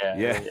 Yeah,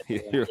 Yeah. yeah, yeah,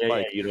 You're yeah, yeah.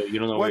 like, You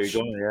don't know where you're which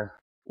going.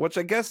 Yeah,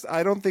 I guess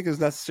I don't think is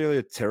necessarily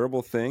a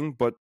terrible thing,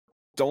 but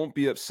don't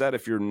be upset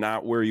if you're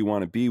not where you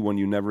want to be when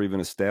you never even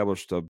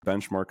established a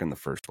benchmark in the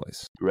first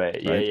place.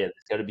 right. Yeah, Right? yeah.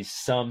 There's got to be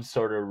some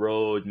sort of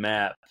road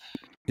map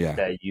Yeah.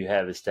 that you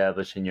have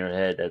established in your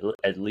head,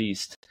 at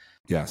least,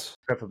 Yes.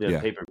 preferably on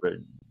Yeah. paper, but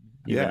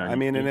Yeah. I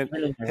mean, and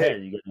even in your hey,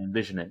 head, you got to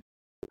envision it.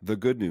 the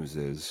good news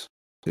is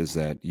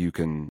that you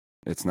can,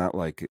 it's not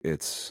like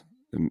it's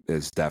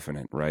as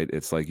definite, right?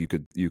 It's like you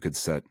could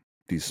set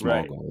these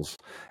small Right. goals,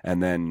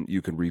 and then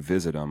you can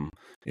revisit them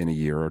in a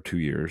year or 2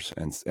 years,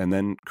 and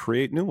then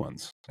create new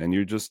ones, and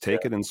you just Yeah.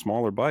 take it in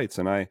smaller bites.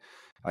 And I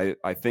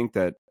think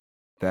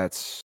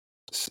that's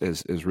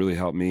is really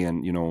helped me.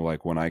 And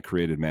like when I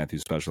created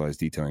Matthew's Specialized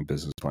Detailing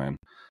Business Plan,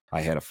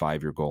 I had a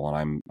 5-year goal,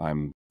 and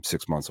I'm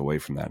 6 months away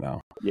from that now.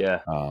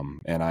 Yeah.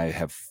 And I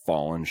have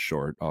fallen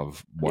short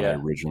of what I Yeah.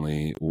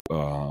 originally,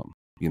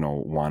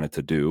 wanted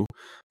to do.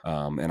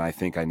 And I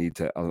think I need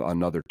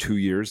another 2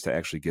 years to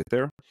actually get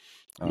there.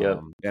 Yep.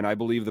 And I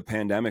believe the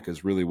pandemic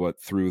is really what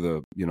threw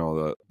the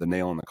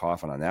nail in the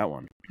coffin on that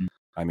one.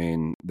 I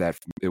mean, that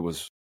it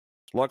was,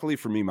 luckily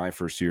for me, my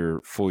first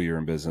full year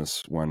in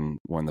business, when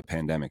the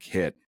pandemic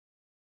hit,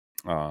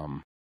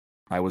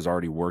 I was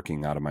already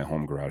working out of my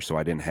home garage, so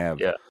I didn't have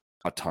Yeah.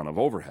 a ton of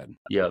overhead,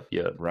 Yep.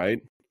 Yep.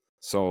 right?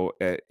 So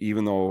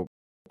even though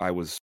I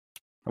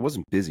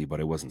wasn't busy, but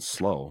I wasn't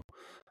slow,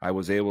 I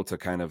was able to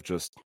kind of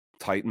just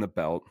tighten the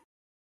belt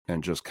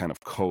and just kind of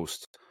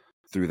coast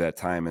through that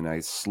time, and I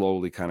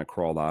slowly kind of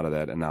crawled out of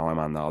that, and now I'm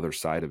on the other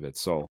side of it.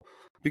 So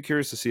be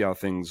curious to see how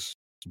things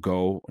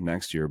go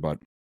next year, but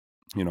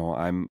you know,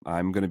 I'm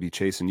going to be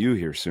chasing you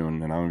here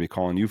soon, and I'm going to be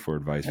calling you for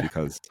advice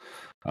because,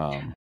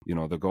 you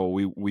know, the goal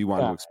we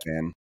want to Yeah.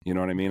 expand. You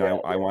know what I mean? Yeah.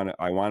 I want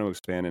to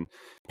expand, and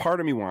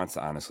part of me wants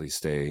to honestly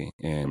stay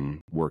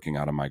in working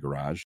out of my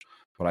garage,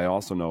 but I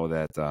also know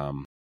that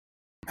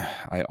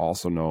I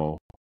also know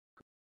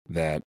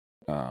that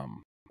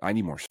I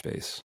need more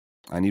space.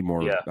 I need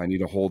more. Yeah. I need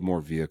to hold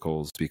more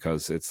vehicles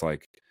because it's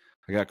like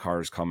I got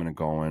cars coming and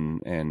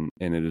going, and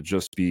it'll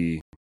just be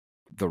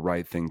the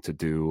right thing to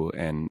do,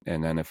 and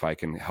then if I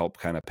can help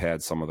kind of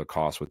pad some of the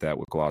costs with that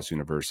with Gloss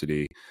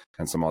University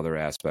and some other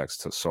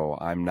aspects so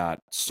I'm not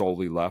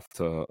solely left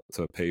to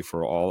pay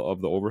for all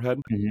of the overhead,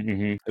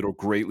 Hmm. it'll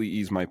greatly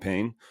ease my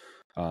pain.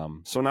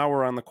 So now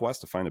we're on the quest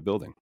to find a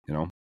building, you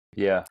know,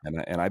 Yeah.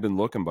 and I've been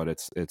looking, but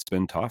it's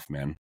been tough,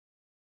 man.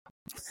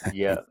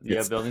 Yeah. Yeah.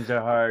 It's Buildings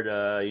are hard,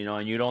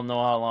 and you don't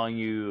know how long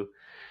you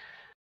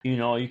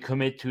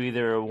commit to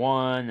either a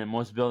one, and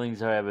most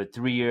buildings have a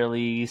 3-year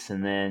lease,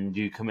 and then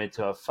you commit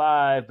to a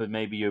 5, but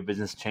maybe your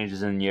business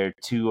changes in year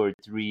 2 or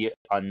 3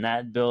 on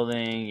that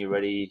building. You're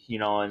ready,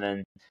 and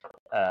then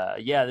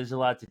yeah, there's a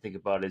lot to think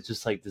about. It's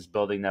just like this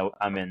building that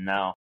I'm in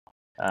now.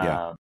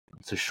 yeah, Uh,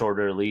 it's a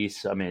shorter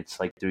lease. I mean, it's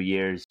like 3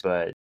 years,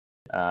 but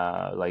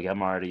like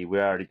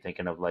we're already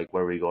thinking of like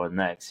where we're going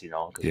next,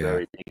 because we're yeah,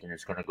 already thinking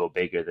it's going to go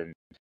bigger than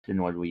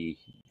what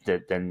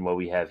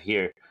we have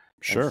here.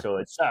 And sure, so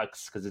it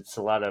sucks because it's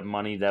a lot of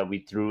money that we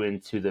threw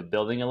into the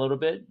building a little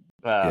bit.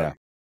 yeah,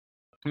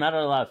 Not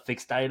a lot of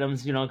fixed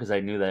items, because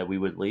I knew that we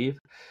would leave.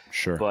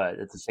 sure, But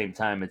at the same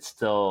time, it's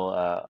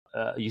still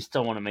you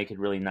still want to make it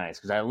really nice,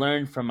 because I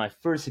learned from my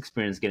first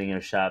experience getting in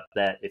a shop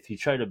that if you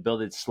try to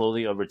build it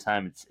slowly over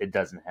time, it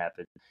doesn't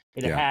happen.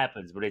 It yeah,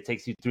 happens, but it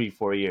takes you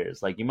 3-4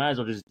 years. Like, you might as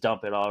well just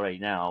dump it all right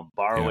now,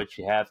 borrow yeah, what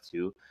you have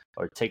to,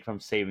 or take from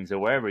savings or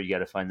wherever you got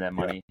to find that yeah,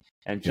 money,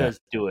 and yeah, just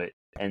do it.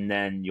 And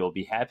then you'll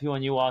be happy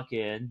when you walk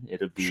in.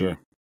 sure,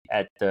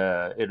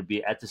 It'll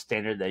be at the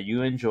standard that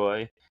you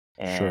enjoy,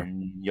 sure,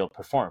 and you'll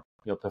perform.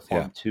 You'll yeah,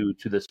 perform to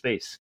the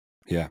space.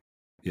 yeah,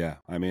 yeah.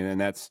 I mean, and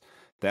that's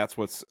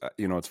what's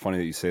you know, it's funny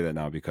that you say that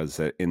now because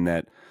in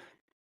that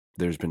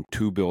there's been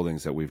 2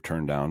 buildings that we've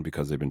turned down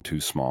because they've been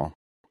too small,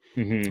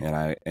 Hmm.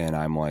 and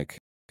I'm like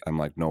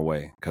no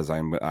way, because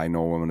I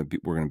know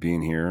we're gonna be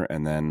in here,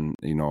 and then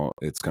you know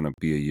it's gonna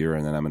be a year,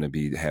 and then I'm gonna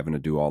be having to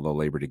do all the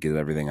labor to get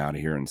everything out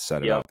of here and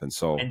set it Yep. up, and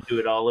so And do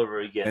it all over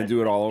and again. do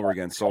it all over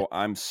again. So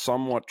I'm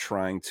somewhat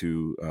trying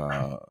to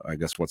I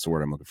guess what's the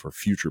word I'm looking for?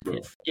 Future Yeah.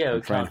 proof. Yeah,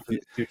 I'm trying account to for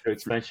the future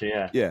expansion.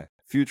 Yeah. yeah,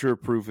 future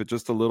proof it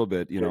just a little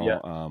bit, you Yeah.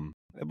 know.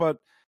 But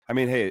I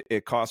mean, hey,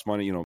 it costs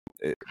money, you know.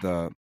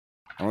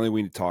 I don't think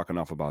we talk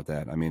enough about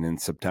that. I mean, in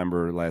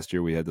September last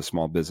year, we had the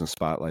small business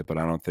spotlight, but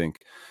I don't think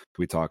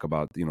we talk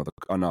about, you know,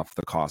 enough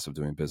the cost of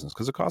doing business,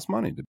 because it costs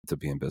money to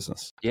be in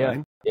business, Yeah.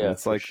 right? Yeah,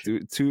 It's for like sure.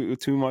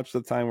 too much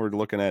of the time we're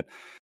looking at,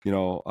 you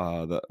know,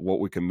 what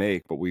we can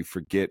make, but we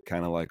forget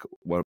kind of like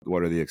what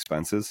are the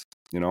expenses,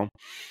 you know,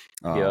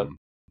 Yep.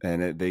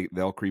 and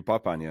they'll creep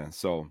up on you.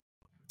 So,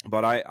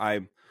 but I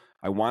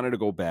wanted to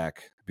go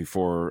back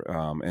before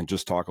and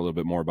just talk a little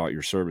bit more about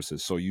your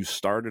services. So you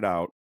started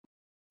out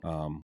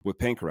with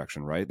paint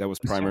correction, right? That was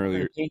We started primarily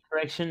doing paint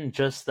correction,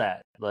 just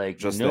that. Like,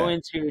 just no that.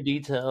 interior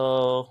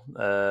detail.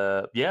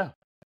 Yeah.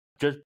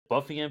 Just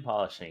buffing and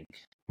polishing.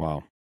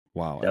 Wow.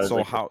 Wow. That And was so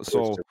like the how, first.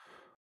 so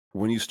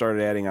when you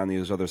started adding on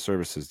these other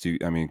services,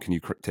 I mean, can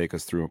you take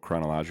us through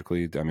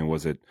chronologically? I mean,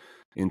 was it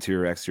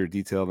interior, exterior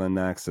detail then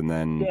next? And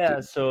then, Yeah,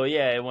 so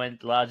yeah, it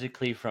went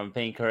logically from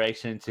paint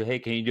correction to, hey,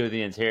 can you do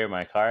the interior of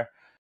my car?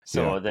 yeah,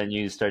 So then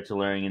you start to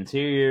learn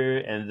interior,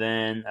 and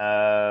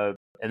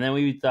then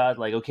we thought,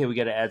 like, okay, we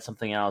got to add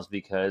something else,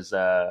 because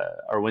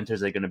our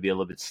winters are going to be a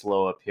little bit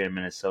slow up here in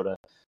Minnesota.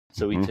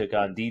 So we hmm, took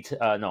on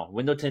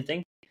window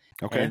tinting,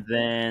 okay. and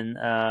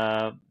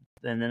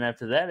then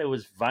after that it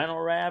was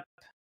vinyl wrap,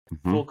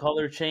 Hmm, full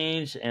color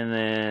change, and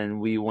then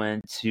we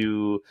went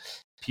to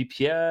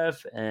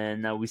PPF,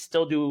 and now we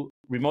still do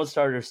remote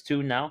starters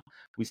too. Now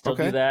we still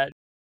do okay. that,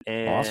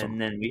 Awesome.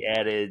 and then we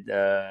added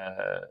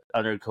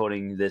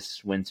undercoating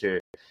this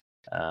winter.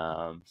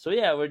 So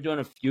yeah, we're doing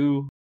a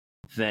few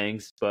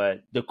things,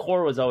 but the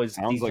core was always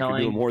Sounds like you're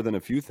doing detailing. more than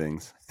a few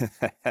things. Sounds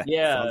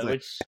Yeah, like,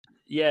 which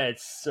yeah,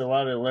 it's a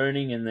lot of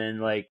learning, and then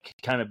like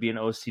kind of being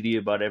OCD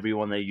about every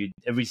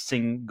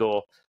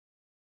single,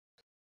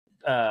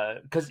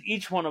 because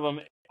each one of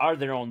them are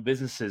their own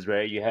businesses,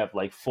 right? You have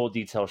like full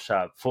detail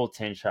shop, full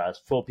tint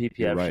shops, full you're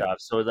PPF right.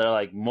 shops. So they're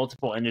like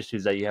multiple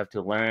industries that you have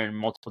to learn,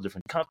 multiple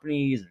different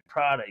companies and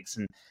products,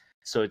 and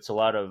so it's a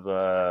lot of.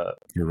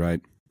 You're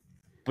right.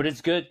 But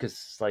it's good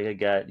because like I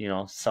got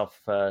self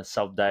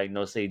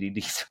diagnosed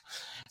ADD,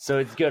 so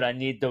it's good. I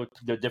need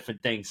the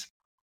different things.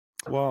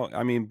 Well,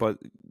 I mean, but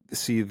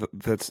see,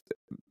 that's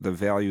the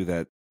value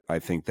that I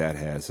think that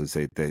has is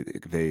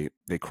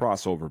they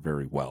cross over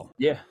very well.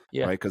 Yeah,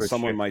 Right, because for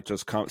someone sure. might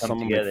just Come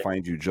someone might together.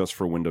 find you just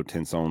for window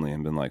tints only,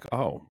 and been like,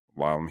 "Oh,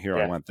 while I'm here,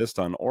 I Yeah, want this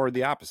done," or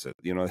the opposite.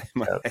 yep,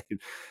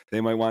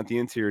 They might want the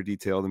interior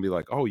detailed and be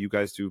like, "Oh, you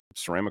guys do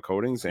ceramic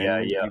coatings yeah,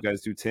 and yeah, you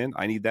guys do tint.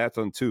 I need that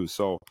done too."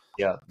 So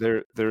yeah,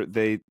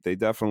 they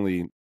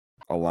definitely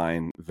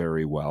align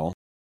very well.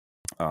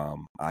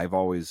 I've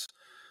always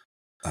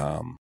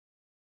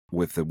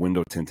with the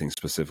window tinting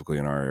specifically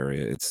in our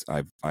area,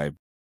 I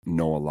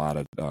know a lot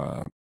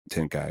of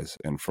tint guys,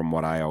 and from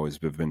what I always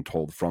have been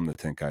told from the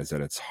tint guys,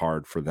 that it's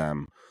hard for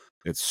them.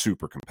 It's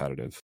super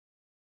competitive.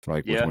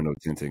 Like with yeah, window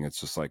tinting, it's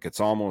just like it's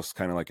almost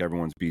kind of like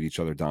everyone's beat each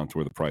other down to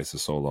where the price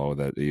is so low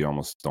that you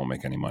almost don't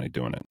make any money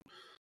doing it.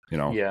 You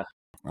know. yeah.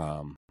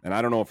 And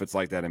I don't know if it's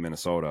like that in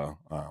Minnesota,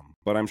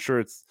 but I'm sure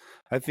it's.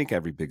 I think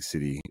every big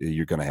city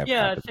you're going to have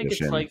Yeah, I think it's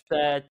competition. like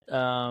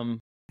that.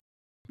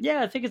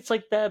 Yeah, I think it's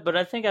like that, but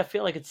I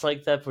feel like it's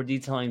like that for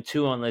detailing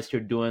too, unless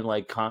you're doing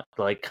like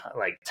like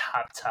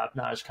top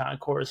notch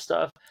concourse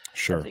stuff. I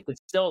Sure. think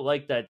it's still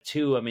like that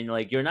too. I mean,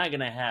 like you're not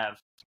gonna have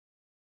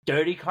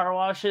dirty car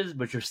washes,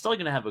 but you're still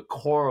gonna have a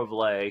core of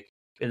like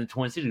in the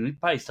Twin Cities. We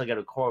probably still got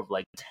a core of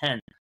like 10.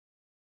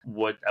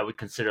 What I would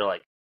consider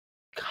like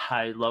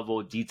high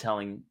level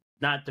detailing,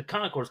 not the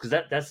concourse because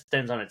that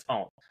stands on its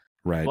own,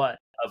 Right. but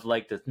of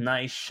like the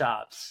nice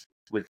shops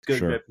with good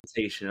Sure.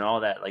 reputation and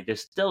all that. Like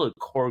there's still a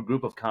core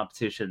group of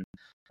competition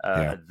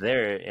Yeah.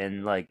 there,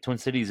 and like Twin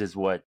Cities is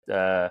what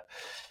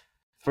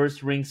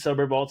first ring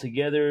suburb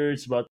altogether.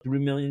 It's about 3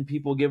 million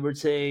people, give or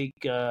take.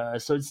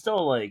 So it's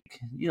still like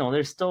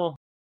there's still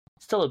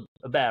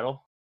a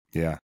battle.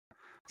 Yeah.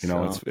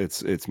 So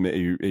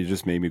It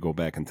just made me go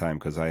back in time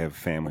because I have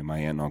family, my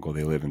aunt and uncle,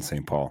 they live in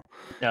St. Paul.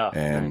 oh, nice.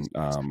 And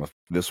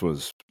this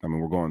was, I mean,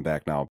 we're going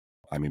back now,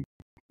 I mean,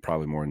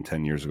 probably more than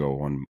 10 years ago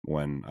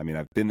when I mean,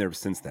 I've been there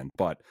since then,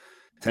 but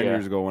 10 Yeah.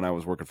 years ago when I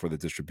was working for the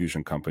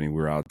distribution company, we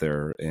were out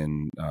there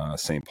in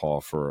St. Paul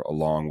for a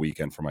long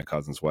weekend for my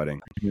cousin's wedding.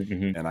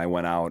 Mm-hmm. And I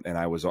went out and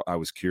I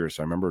was curious.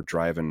 I remember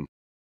driving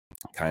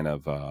kind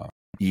of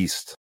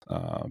east,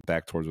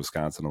 back towards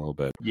Wisconsin a little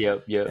bit.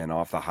 Yep. And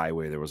off the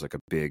highway, there was like a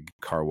big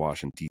car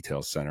wash and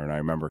detail center. And I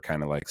remember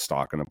kind of like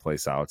stalking the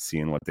place out,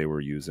 seeing what they were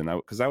using.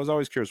 Because I was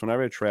always curious.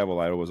 Whenever I travel,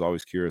 I was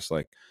always curious,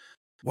 like,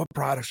 what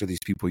products are these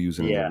people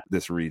using in Yeah.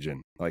 this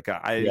region? Like,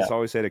 I Yeah. just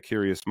always had a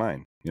curious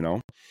mind, you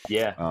know?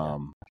 Yeah.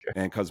 Sure.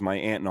 And because my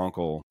aunt and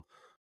uncle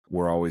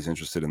were always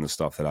interested in the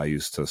stuff that I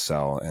used to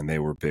sell, and they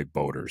were big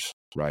boaters,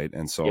 right?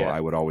 And so Yeah. I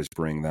would always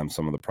bring them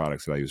some of the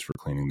products that I use for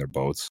cleaning their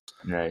boats.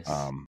 Nice.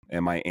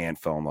 And my aunt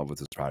fell in love with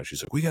this product.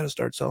 She's like, "We got to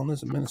start selling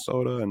this in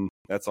Minnesota," and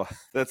that's a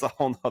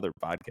whole nother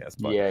podcast.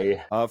 But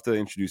Yeah. I'll have to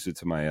introduce it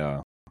to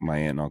my my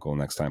aunt and uncle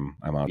next time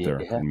I'm out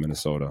there Yeah. in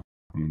Minnesota.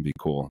 It'd be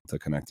cool to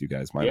connect you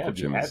guys. My Yeah. uncle I'd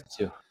be Jim happy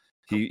to.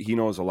 he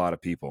knows a lot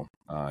of people.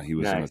 He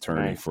was an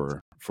attorney Nice.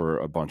 for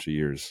a bunch of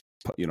years.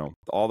 You know,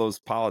 all those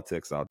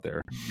politics out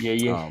there.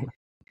 Yeah.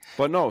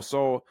 But no,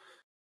 so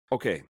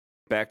okay,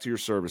 back to your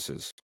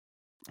services.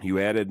 You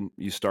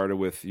started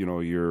with,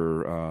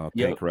 your paint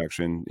Yep.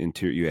 correction, you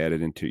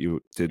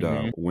did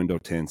Mhm. window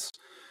tints,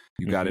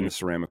 you got Mhm. into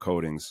ceramic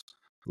coatings.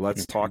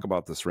 Let's Mhm. talk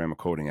about the ceramic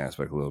coating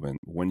aspect a little bit.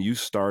 When you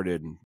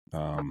started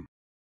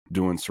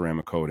doing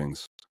ceramic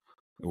coatings,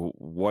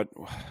 what,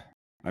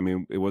 I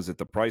mean, was it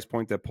the price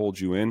point that pulled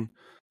you in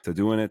to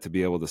doing it to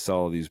be able to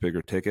sell these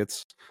bigger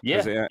tickets?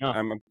 Because Yeah. No.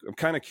 I'm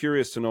kind of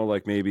curious to know,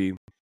 like, maybe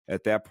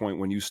at that point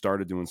when you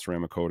started doing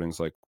ceramic coatings,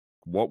 like,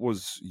 what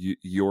was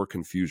your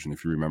confusion,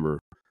 if you remember?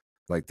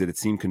 Like, did it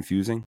seem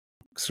confusing,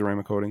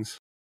 ceramic coatings?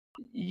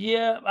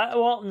 Yeah.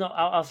 Well, no.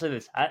 I'll say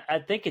this. I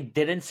think it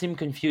didn't seem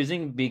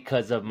confusing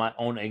because of my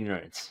own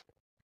ignorance.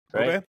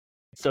 Right. Okay.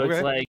 So it's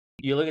Okay. like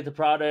you look at the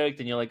product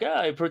and you're like,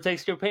 oh, it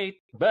protects your paint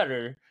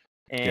better.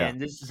 Yeah.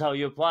 And this is how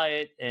you apply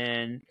it.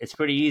 And it's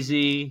pretty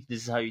easy.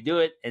 This is how you do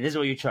it. And this is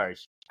what you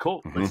charge.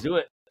 Cool. Hmm. Let's do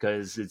it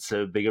because it's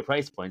a bigger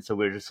price point. So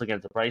we're just looking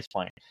at the price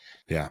point.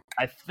 Yeah.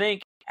 I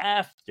think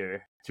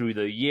after, through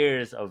the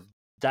years of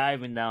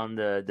diving down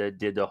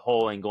the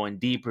hole and going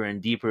deeper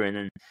and deeper,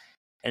 and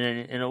then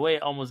in a way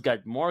it almost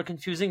got more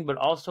confusing, but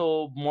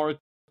also more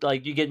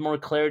like you get more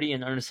clarity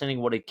and understanding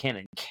what it can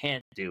and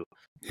can't do.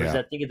 Whereas Yeah.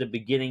 I think at the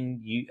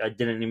beginning I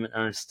didn't even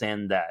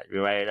understand that,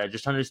 right? I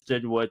just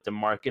understood what the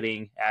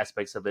marketing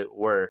aspects of it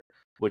were,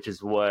 which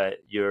is what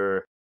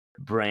your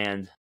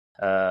brand,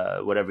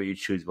 whatever you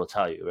choose, will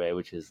tell you, right?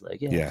 Which is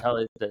like, Yeah. tell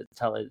it that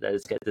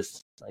it's got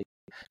this like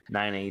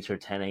 9H or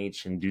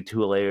 10H and do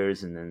 2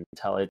 layers, and then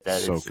tell it that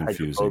So it's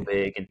confusing.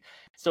 hydrophobic, and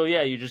so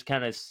yeah, you just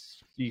kind of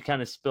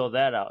spill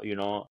that out,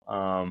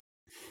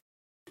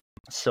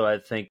 So I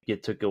think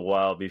it took a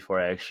while before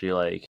I actually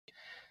like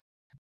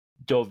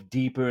dove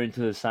deeper into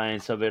the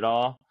science of it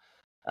all.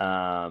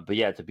 But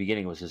yeah, at the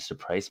beginning it was just a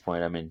price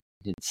point. I mean,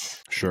 it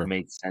Sure.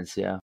 made sense.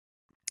 Yeah.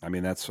 I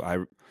mean,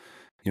 I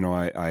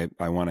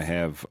want to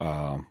have.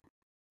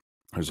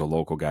 There's a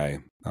local guy.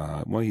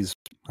 Well, he's,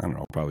 I don't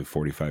know, probably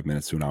 45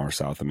 minutes to an hour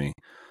south of me,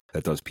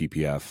 that does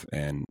PPF,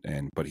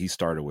 but he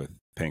started with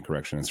paint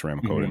correction and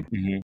ceramic coating.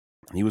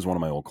 Mm-hmm. He was one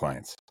of my old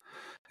clients,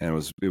 and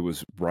it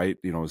was right,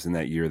 it was in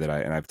that year that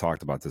and I've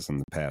talked about this in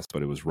the past,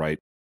 but it was right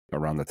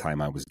around the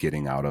time I was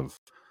getting out of,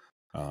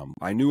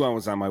 I knew I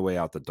was on my way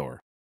out the door,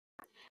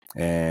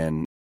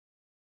 and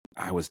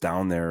I was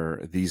down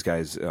there. These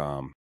guys,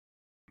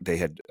 they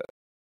had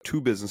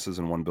two businesses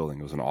in one building.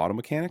 It was an auto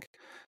mechanic,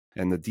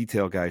 and the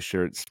detail guy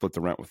split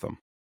the rent with them.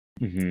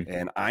 Mm-hmm.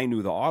 And I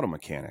knew the auto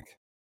mechanic.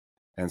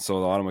 And so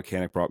the auto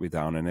mechanic brought me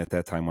down. And at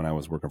that time when I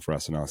was working for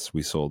S&S,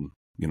 we sold,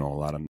 a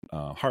lot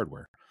of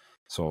hardware.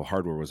 So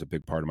hardware was a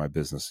big part of my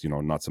business,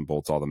 nuts and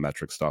bolts, all the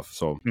metric stuff.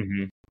 So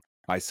Mm-hmm.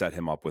 I set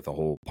him up with a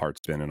whole parts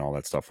bin and all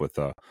that stuff with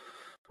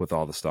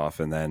all the stuff.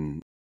 And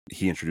then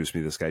he introduced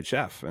me to this guy,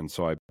 Jeff. And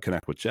so I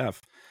connect with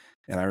Jeff.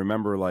 And I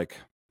remember like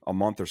a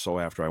month or so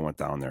after I went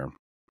down there,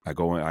 I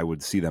go in, I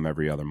would see them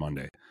every other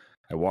Monday.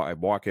 I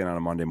walk in on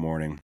a Monday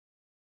morning.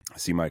 I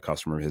see my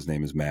customer. His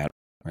name is Matt,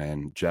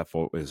 and Jeff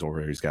is over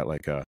here. He's got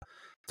like a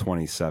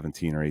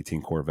 2017 or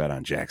 18 Corvette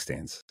on jack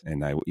stands.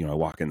 And I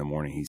walk in the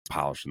morning. He's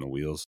polishing the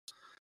wheels,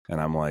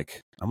 and I'm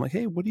like,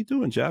 hey, what are you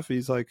doing, Jeff?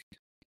 He's like,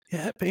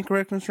 yeah, paint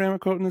correction and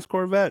ceramic coating this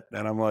Corvette.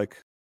 And I'm like,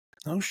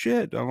 oh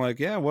shit. I'm like,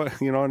 yeah,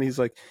 what? And he's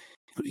like,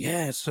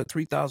 yeah, it's a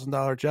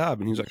 $3,000 job.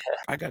 And he's like,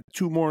 I got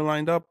two more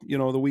lined up,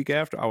 the week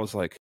after. I was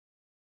like,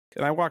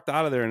 and I walked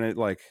out of there, and it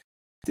like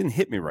didn't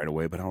hit me right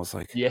away, but I was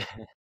like, Yeah.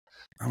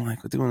 I'm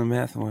like doing the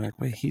math. I'm like,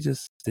 wait,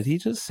 did he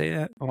just say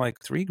that? I'm like,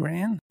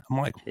 $3,000. I'm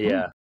like,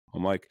 Yeah.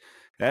 I'm like,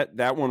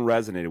 that one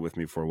resonated with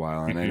me for a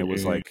while. And then it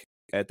was like,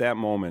 at that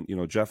moment,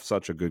 Jeff's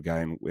such a good guy,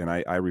 and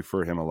I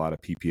refer him a lot of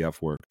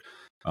PPF work.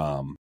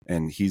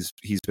 And he's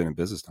been in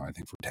business now, I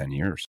think, for 10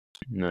 years.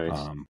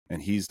 Nice.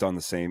 And he's done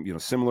the same,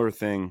 similar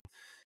thing.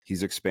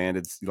 He's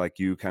expanded, like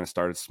you, kind of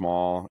started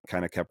small,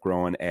 kind of kept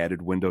growing,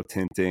 added window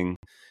tinting,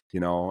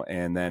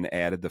 and then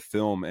added the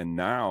film. And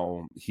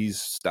now he's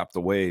stepped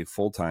away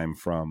full time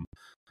from,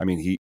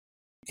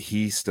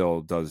 he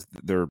still does,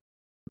 their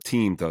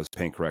team does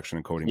paint correction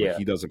and coating, but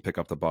he doesn't pick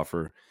up the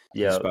buffer.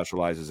 He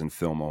specializes in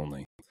film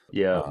only.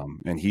 Yeah.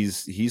 And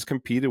he's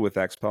competed with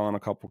XPEL in a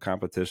couple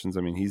competitions.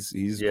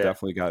 He's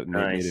definitely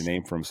made a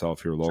name for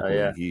himself here locally.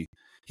 And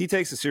he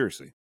takes it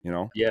seriously,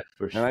 Yeah,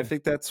 for sure. And I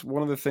think that's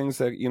one of the things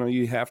that,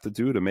 you have to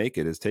do to make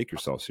it, is take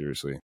yourself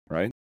seriously.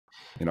 Right.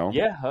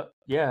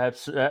 Yeah.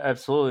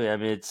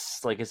 Absolutely.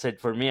 It's like I said,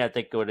 for me, I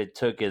think what it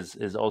took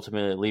is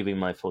ultimately leaving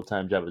my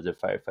full-time job as a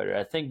firefighter.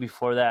 I think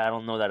before that, I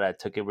don't know that I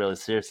took it really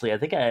seriously. I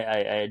think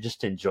I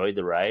just enjoyed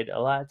the ride a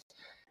lot.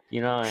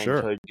 I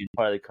enjoyed being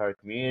part of the car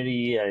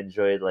community. I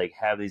enjoyed like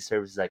having these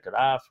services I could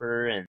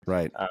offer, and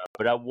right.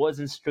 But I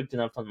wasn't strict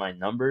enough on my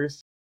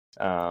numbers.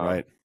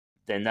 Right.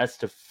 Then that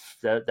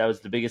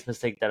was the biggest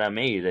mistake that I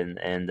made,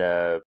 and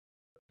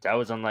that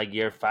was on like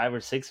year 5 or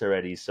 6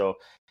 already. So,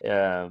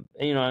 I'm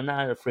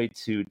not afraid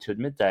to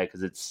admit that,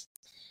 because it's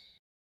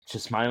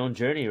just my own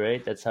journey,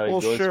 right? That's how it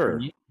goes for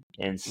me.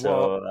 And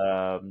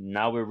so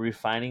now we're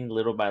refining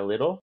little by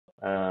little.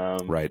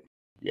 Right.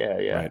 Yeah.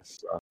 Right.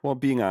 So, well,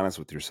 being honest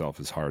with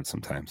yourself is hard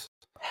sometimes,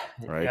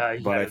 right? Yeah,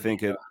 but I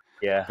think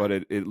but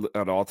it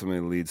ultimately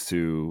leads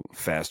to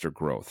faster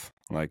growth.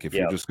 Like if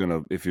you're just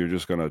gonna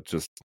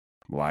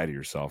lie to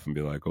yourself and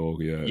be like, oh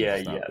yeah,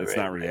 it's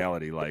not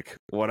reality. Right. Like,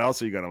 what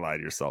else are you gonna lie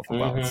to yourself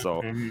about? Mm-hmm,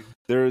 so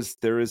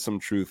there is some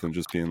truth in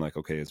just being like,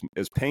 okay,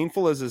 as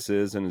painful as this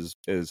is, and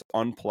as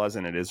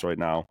unpleasant it is right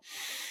now,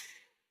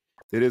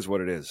 it is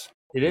what it is.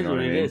 It is what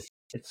it is.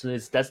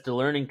 It's that's the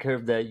learning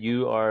curve that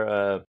you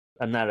are.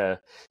 I'm not a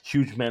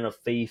huge man of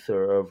faith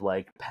or of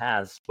like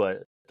paths,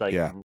 but like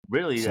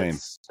really,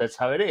 that's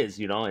how it is.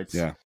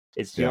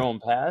 It's your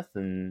own path,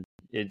 and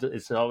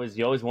it's always,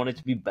 you always want it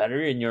to be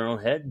better in your own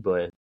head,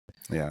 but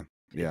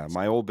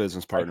my old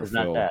business partner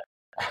Phil,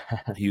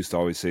 he used to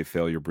always say,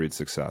 failure breeds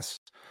success.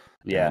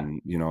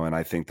 And and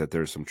I think that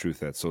there's some truth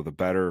to that. So the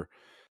better,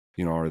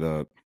 or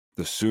the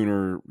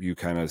sooner you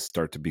kind of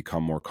start to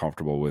become more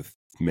comfortable with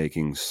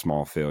making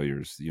small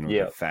failures,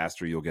 the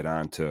faster you'll get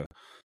on to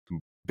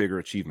bigger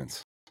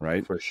achievements,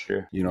 right? For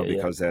sure.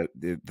 Because that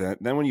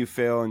then when you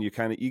fail, and you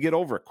get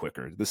over it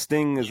quicker. The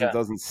sting is it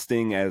doesn't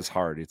sting as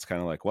hard. It's kind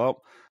of like,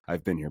 well,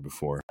 I've been here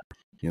before.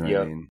 What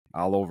I mean?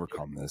 I'll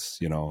overcome this.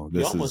 You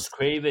almost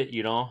crave it.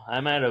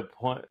 I'm at a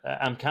point.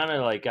 I'm kind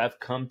of like, I've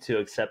come to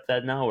accept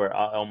that now, where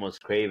I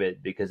almost crave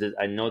it, because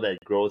I know that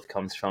growth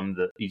comes from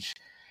the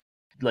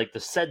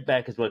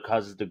setback is what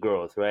causes the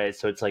growth, right?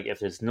 So it's like, if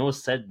there's no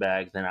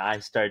setback, then I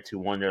start to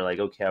wonder, like,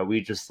 okay, are we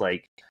just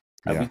like,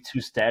 are we too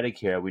static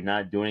here? Are we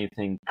not doing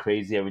anything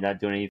crazy? Are we not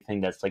doing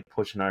anything that's like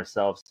pushing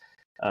ourselves?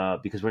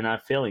 Because we're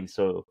not failing.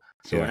 So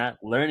we're not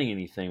learning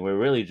anything. We're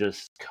really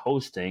just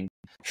coasting.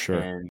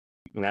 Sure.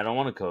 And I don't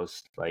want to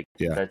coast. Like,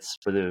 that's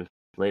for the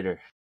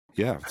later.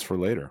 Yeah, it's for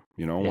later.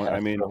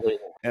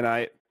 And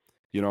I,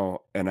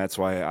 and that's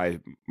why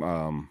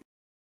I'm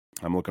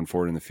looking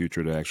forward in the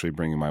future to actually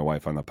bringing my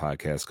wife on the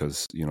podcast,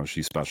 because,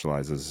 she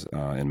specializes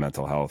in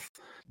mental health,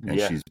 and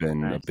she's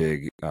been a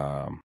big,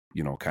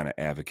 kind of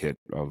advocate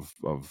of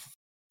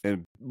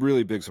and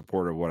really big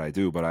supporter of what I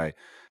do. But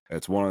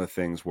It's one of the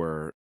things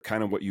where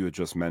kind of what you had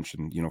just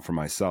mentioned, for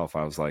myself,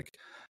 I'm like,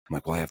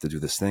 well, I have to do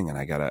this thing and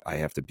I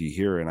have to be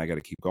here and I got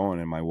to keep going.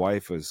 And my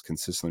wife was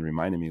consistently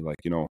reminding me like,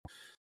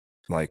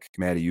 like,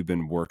 Maddie, you've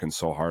been working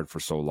so hard for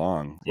so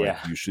long. Like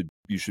Yeah.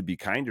 you should be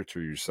kinder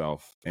to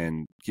yourself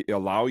and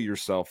allow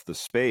yourself the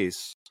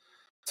space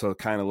to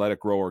kind of let it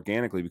grow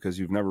organically because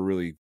you've never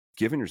really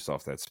given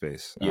yourself that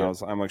space. And Yeah.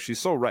 I'm like, she's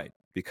so right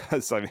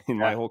because I mean,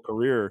 my Yeah. whole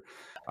career,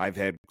 I've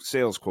had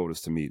sales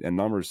quotas to meet and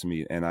numbers to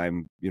meet. And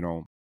I'm,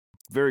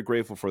 very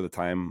grateful for the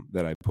time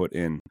that I put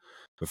in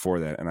before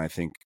that. And I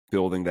think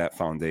building that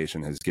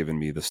foundation has given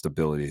me the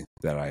stability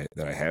that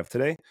I have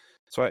today.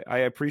 So I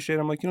appreciate it.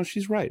 I'm like,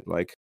 she's right.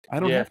 Like, I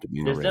don't Yeah. have to be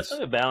in a There's race.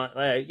 definitely a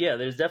balance. Yeah,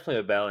 there's definitely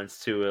a balance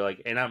to it.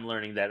 Like, and I'm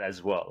learning that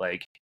as well.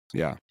 Like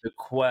Yeah. the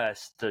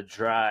quest, the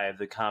drive,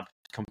 the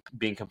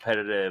being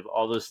competitive,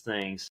 all those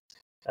things.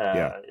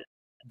 Yeah.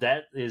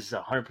 That is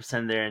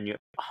 100% there, and you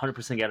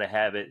 100% got to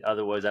have it.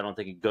 Otherwise, I don't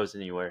think it goes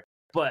anywhere.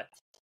 But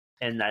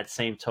in that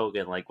same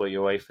token, like what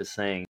your wife is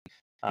saying,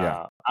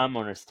 Yeah. I'm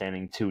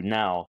understanding too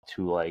now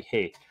to like,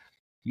 hey,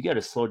 you got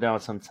to slow down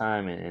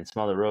sometime and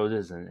smell the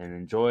roses and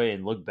enjoy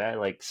and look back,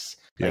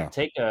 Yeah.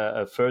 take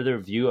a further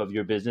view of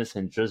your business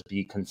and just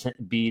be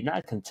content, be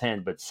not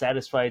content, but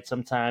satisfied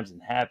sometimes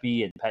and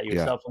happy and pat Yeah.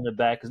 yourself on the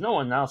back because no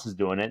one else is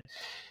doing it.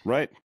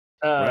 Right.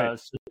 Right.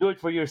 So do it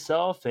for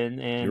yourself, and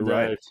You're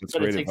right. if you That's got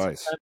to great take some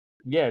advice. time,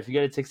 yeah, if you got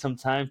to take some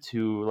time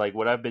to like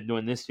what I've been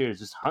doing this year is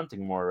just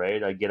hunting more,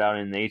 right? I get out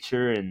in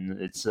nature, and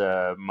it's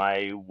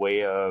my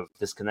way of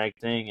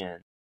disconnecting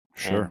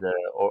Sure.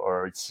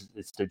 or it's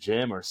the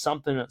gym or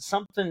something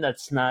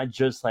that's not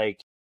just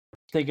like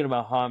thinking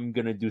about how I'm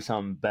gonna do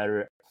something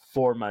better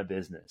for my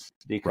business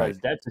Right. because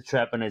that's a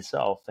trap in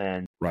itself,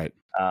 Right.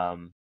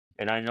 um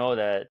and I know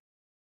that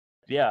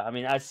yeah, I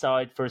mean, I saw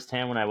it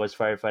firsthand when I was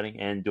firefighting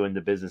and doing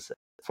the business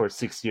for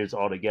 6 years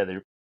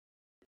altogether.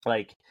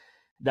 Like,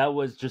 that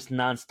was just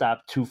nonstop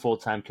 2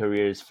 full-time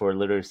careers for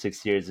literally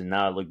 6 years. And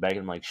now I look back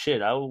and I'm like,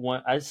 shit,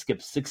 I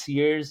skipped 6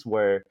 years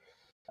where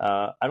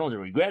I don't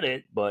regret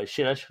it, but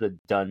shit, I should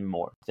have done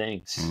more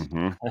things.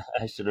 Mm-hmm.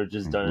 I should have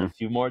just done Mm-hmm. a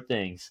few more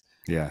things.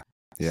 Yeah.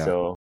 Yeah.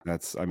 So,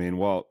 I mean,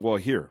 well,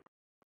 here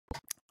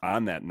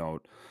on that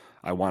note,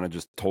 I want to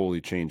just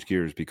totally change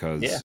gears yeah,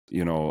 because,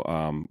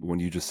 when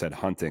you just said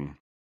hunting,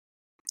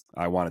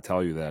 I want to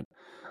tell you that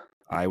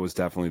I was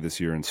definitely this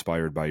year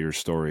inspired by your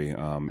story.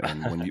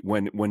 And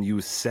when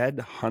you said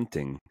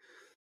hunting,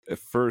 at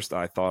first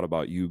I thought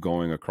about you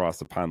going across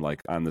the pond,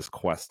 like on this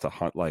quest to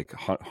hunt, like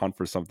hunt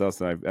for something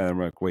else. And I'm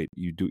like, wait,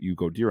 you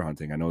go deer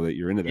hunting. I know that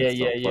you're into yeah, that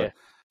yeah, stuff,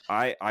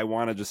 but yeah. I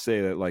want to just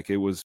say that like, it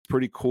was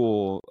pretty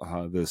cool.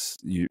 This,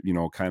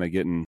 kind of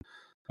getting,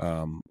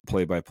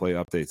 play-by-play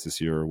updates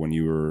this year when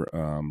you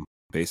were,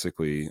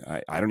 basically,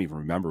 I don't even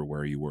remember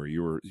where you were.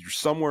 You're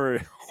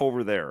somewhere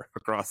over there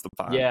across the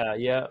pond. Yeah,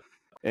 yeah.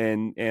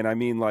 And I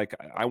mean, like,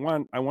 I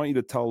want you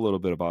to tell a little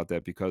bit about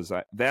that because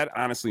that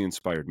honestly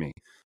inspired me.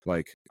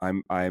 Like,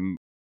 I'm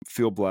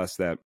feel blessed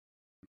that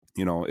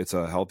it's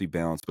a healthy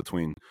balance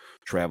between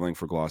traveling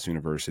for Gloss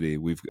University.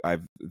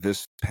 I've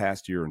this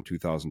past year in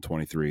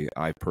 2023,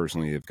 I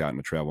personally have gotten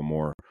to travel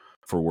more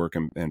for work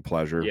and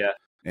pleasure, Yeah.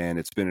 and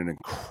it's been an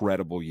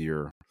incredible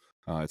year.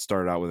 It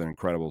started out with an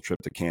incredible trip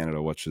to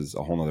Canada, which is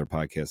a whole nother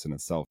podcast in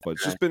itself. But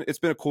Right. it's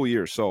been a cool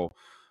year. So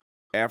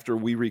after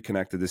we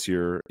reconnected this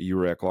year, you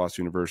were at Gloss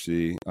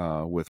University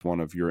with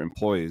one of your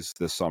employees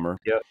this summer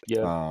Yep,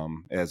 yep.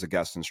 as a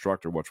guest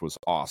instructor, which was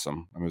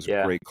awesome. I mean, it was a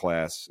Yeah. great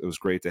class. It was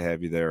great to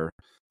have you there.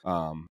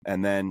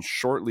 And then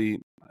shortly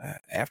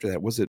after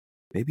that, was it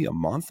maybe a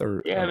month Yeah, or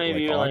like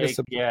maybe August?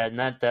 like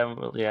not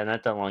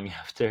that long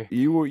after.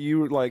 You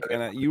were like,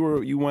 and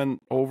you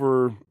went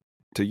over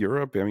to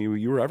Europe. I mean,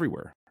 you were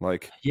everywhere.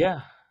 Like,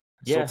 Yeah.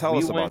 so Yeah, tell we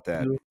us went about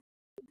that. to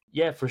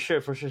yeah, for sure,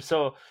 for sure.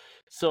 So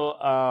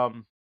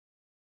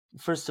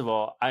first of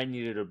all, I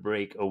needed a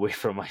break away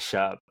from my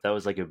shop. That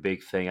was like a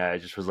big thing. I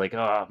just was like,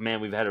 oh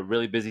man, we've had a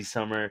really busy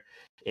summer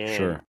and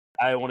Sure.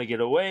 I want to get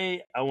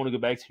away. I want to go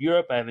back to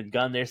Europe. I haven't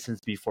gone there since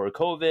before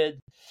COVID.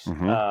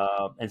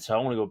 Mm-hmm. And so I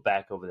want to go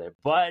back over there.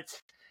 But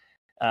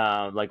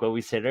like what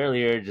we said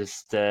earlier,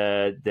 just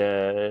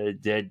the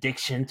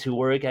addiction to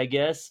work, I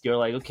guess. You're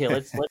like, okay,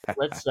 let's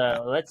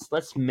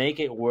make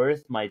it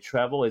worth my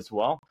travel as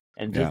well.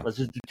 And just Yeah. let's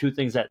just do two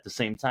things at the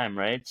same time,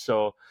 right?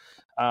 So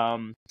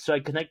I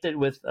connected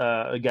with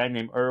a guy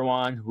named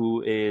Erwan,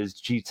 who is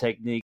G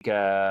Technique,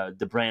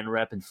 the brand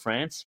rep in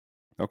France.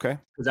 Okay.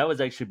 Because I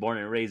was actually born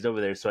and raised over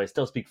there, so I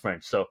still speak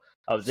French. So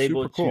I was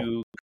able Super cool.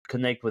 to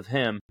connect with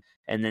him,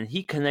 and then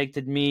he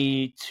connected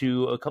me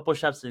to a couple of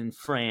shops in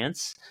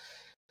France.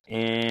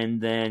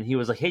 And then he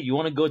was like, "Hey, you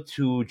want to go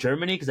to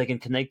Germany? Because I can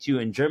connect you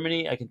in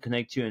Germany. I can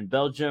connect you in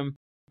Belgium.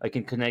 I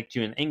can connect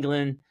you in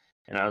England."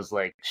 And I was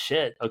like,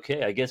 "Shit,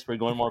 okay. I guess we're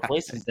going more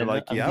places You're than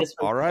like, yep.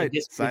 All I right.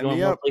 guess we're Sign going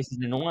me more up. places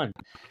than one."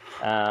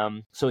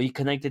 So he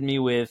connected me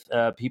with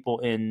people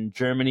in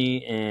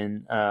Germany,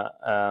 in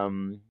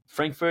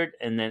Frankfurt,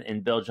 and then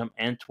in Belgium,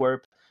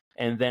 Antwerp.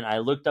 And then I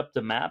looked up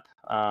the map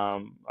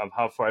of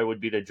how far it would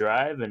be to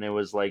drive, and it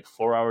was like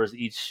 4 hours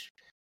each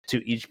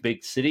to each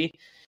big city.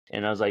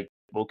 And I was like,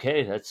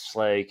 okay, that's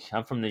like,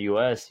 I'm from the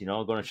US,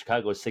 going to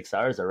Chicago is 6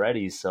 hours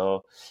already.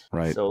 So,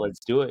 Right. so let's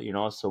do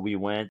it, So we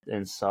went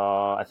and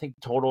saw, I think,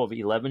 total of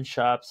 11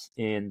 shops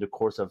in the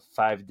course of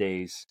 5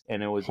 days.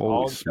 And it was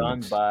Holy all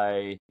done smokes.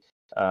 by,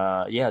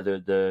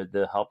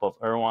 the help of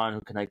Erwan,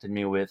 who connected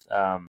me with,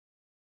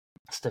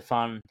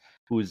 Stefan,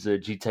 who's a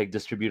G-Tech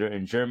distributor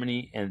in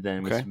Germany, and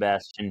then with Okay.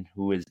 Sebastian,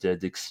 who is the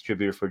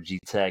distributor for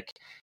G-Tech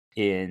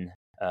in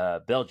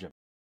Belgium.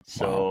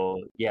 So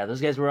yeah,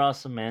 those guys were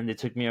awesome, man. They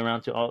took me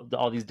around to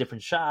all these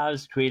different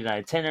shops, created an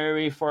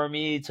itinerary for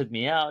me, took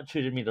me out,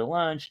 treated me to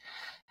lunch,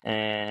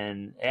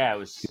 and yeah, it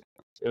was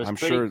I'm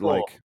pretty sure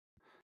cool.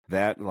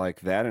 that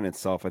in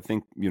itself, I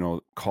think,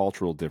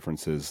 cultural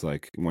differences,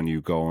 like when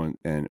you go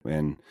and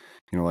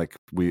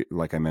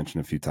like I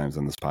mentioned a few times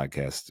on this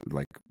podcast,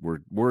 like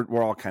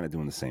we're all kind of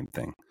doing the same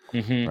thing,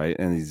 Hmm. right?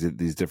 And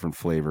these different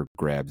flavor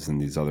grabs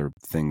and these other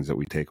things that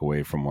we take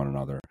away from one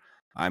another.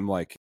 I'm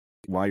like,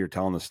 while you're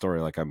telling the story,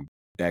 like I'm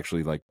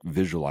actually like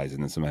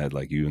visualizing this in my head,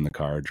 like you in the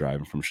car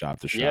driving from shop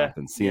to Yeah, shop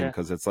and seeing, yeah,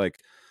 because it's like,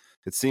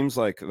 it seems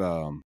like,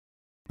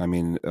 I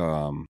mean,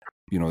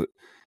 you know,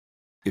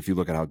 if you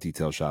look at how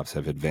detail shops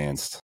have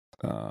advanced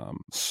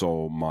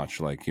so much,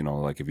 like,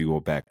 like if you go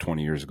back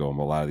 20 years ago, a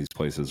lot of these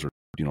places are,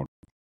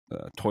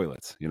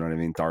 toilets, you know what I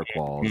mean? Dark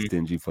walls, mhm,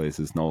 dingy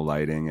places, no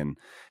lighting. And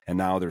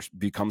now there's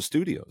become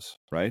studios,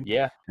 right?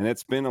 yeah. And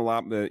it's been a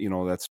lot that,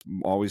 that's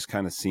always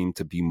kind of seemed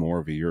to be more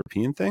of a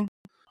European thing,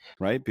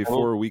 right? Well,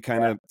 Before we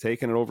kind yeah. of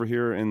taken it over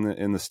here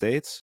in the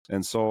States.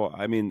 And so,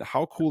 I mean,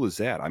 how cool is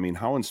that? I mean,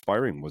 how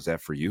inspiring was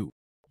that for you?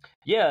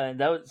 Yeah, and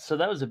that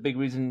was a big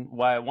reason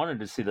why I wanted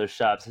to see those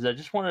shops. Is I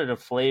just wanted a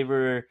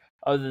flavor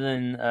other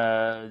than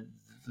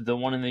the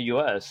one in the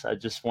U.S. I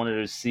just wanted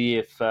to see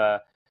if I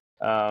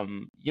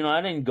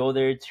didn't go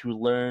there to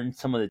learn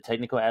some of the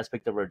technical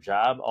aspect of our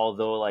job.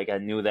 Although, like, I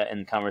knew that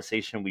in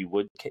conversation we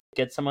would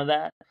get some of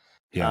that.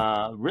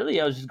 Yeah, Really,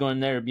 I was just going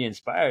there to be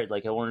inspired.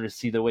 Like, I wanted to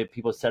see the way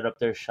people set up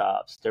their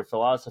shops, their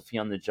philosophy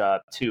on the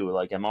job too.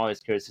 Like, I'm always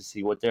curious to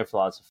see what their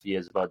philosophy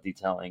is about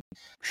detailing.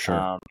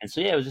 sure. And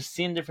so yeah, it was just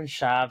seeing different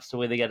shops, the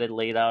way they got it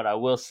laid out. I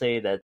will say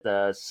that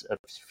a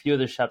few of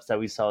the shops that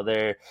we saw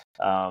there,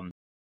 um,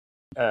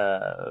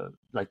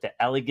 like the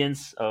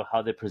elegance of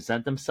how they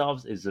present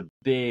themselves is a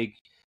big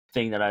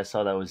thing that I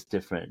saw that was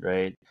different,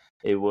 right?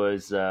 It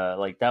was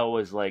like that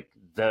was like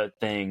the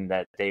thing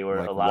that they were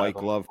a Like lot of white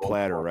them glove were going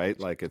platter, for. right?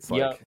 Like it's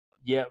Yep. like,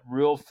 Yeah,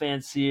 real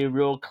fancy,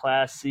 real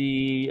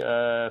classy,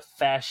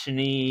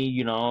 fashiony,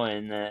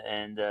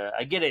 and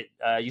I get it.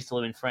 I used to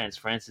live in France.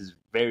 France is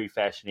very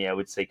fashiony, I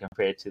would say,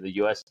 compared to the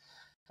U.S.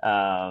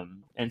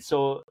 And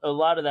so a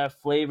lot of that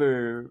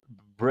flavor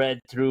bred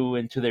through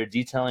into their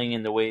detailing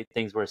and the way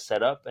things were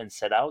set up and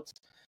set out.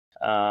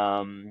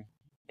 Um,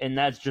 and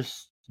that's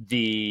just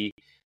the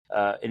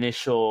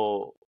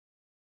initial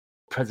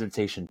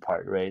presentation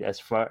part, right?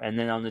 And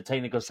then on the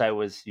technical side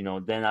was,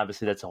 then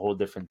obviously that's a whole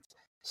different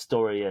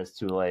story as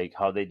to like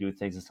how they do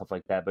things and stuff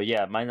like that. But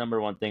yeah, my number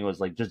one thing was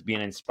like just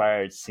being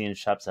inspired, seeing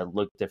shops that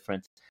look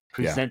different,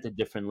 yeah. presented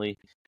differently,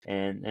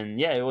 and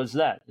yeah, it was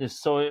that.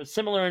 So it's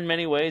similar in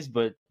many ways,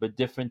 but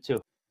different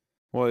too.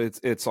 Well,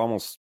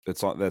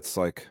 that's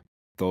like,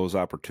 those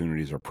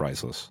opportunities are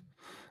priceless.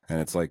 And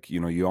it's like,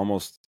 you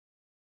almost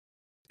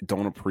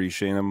don't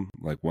appreciate them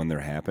like when they're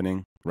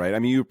happening, right? I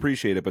mean, you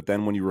appreciate it, but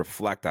then when you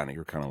reflect on it,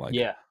 you're kind of like,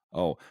 Yeah,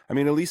 oh, I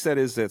mean, at least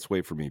that's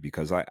way for me,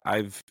 because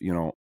I've,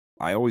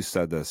 I always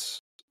said this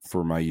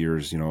for my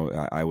years,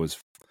 I was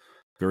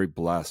very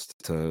blessed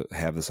to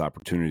have this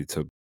opportunity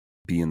to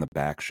be in the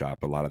back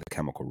shop, a lot of the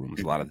chemical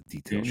rooms, a lot of the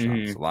detail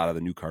shops, mm-hmm. a lot of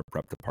the new car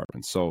prep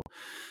departments. So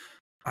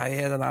I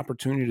had an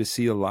opportunity to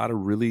see a lot of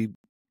really,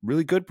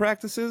 really good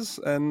practices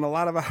and a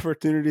lot of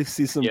opportunity to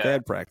see some Yeah,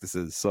 bad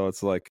practices. So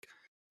it's like,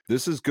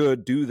 this is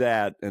good, do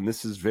that, and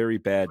this is very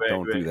bad, right,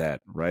 don't do right.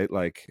 that, right?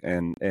 Like,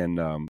 and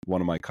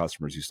one of my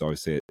customers used to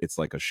always say it's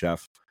like a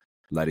chef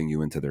letting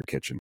you into their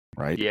kitchen,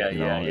 right? Yeah,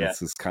 yeah, yeah. It's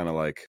just kind of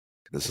like,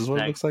 this is It's what it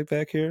not. looks like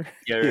back here,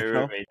 Yeah, you right, right,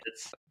 know, right.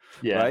 That's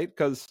yeah, right?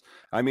 Because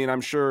I mean,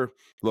 I'm sure.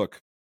 Look,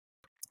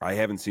 I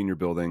haven't seen your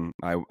building.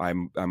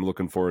 I'm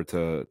looking forward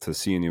to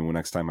seeing you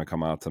next time I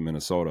come out to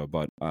Minnesota.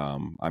 But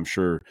I'm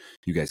sure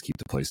you guys keep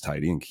the place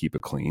tidy and keep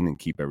it clean and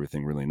keep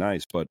everything really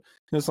nice. But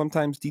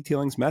sometimes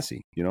detailing's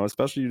messy.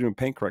 Especially you're doing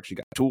paint correction. You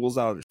got tools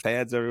out, there's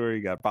pads everywhere.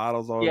 You got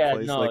bottles all over the yeah.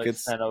 place. No, Like it's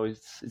it's not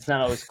always. It's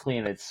not always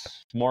clean.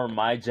 It's more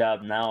my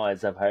job now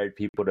as I've hired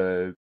people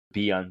to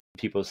be on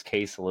people's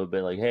case a little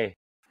bit. Like, hey,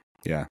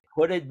 yeah,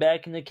 put it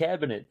back in the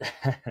cabinet.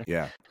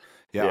 yeah,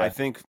 yeah. I Yeah,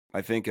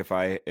 think if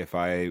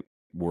I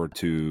were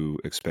to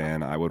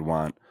expand, I would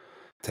want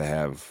to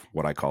have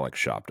what I call like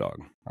shop dog.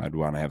 I'd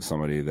want to have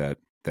somebody that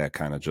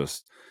kind of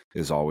just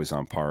is always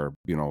on par,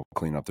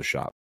 clean up the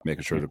shop,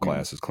 making sure the hmm,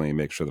 glass is clean,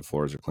 making sure the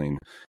floors are clean,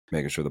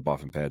 making sure the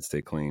buffing pads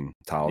stay clean,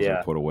 towels are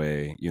yeah, put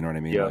away. You know what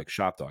I mean? yeah, Like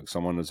shop dog.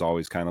 Someone is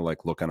always kind of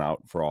like looking out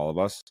for all of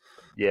us,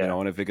 yeah,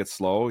 and if it gets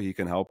slow, he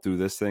can help do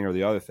this thing or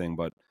the other thing.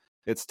 But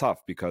it's tough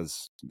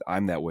because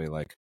I'm that way.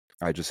 Like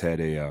I just had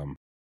a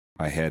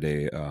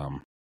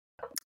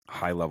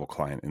high level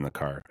client in the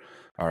car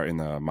or in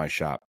my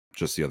shop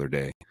just the other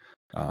day.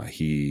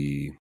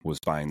 he was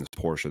buying this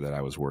Porsche that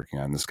I was working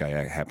on. This guy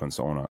happens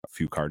to own a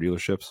few car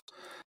dealerships.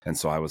 And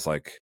so I was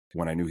like,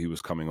 when I knew he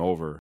was coming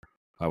over,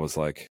 I'm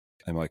like,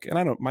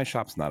 and my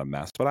shop's not a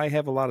mess, but I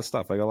have a lot of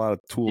stuff. I got a lot of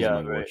tools in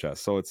my war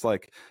chest. So it's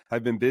like,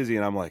 I've been busy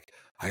and I'm like,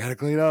 I got to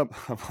clean up.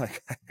 I'm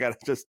like, I got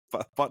to just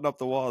button up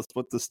the walls,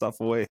 put this stuff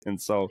away.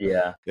 And so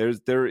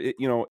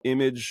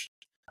image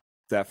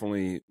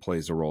definitely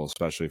plays a role,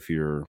 especially if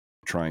you're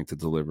trying to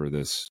deliver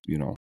this,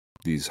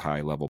 these high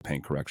level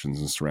paint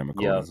corrections and ceramic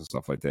coatings and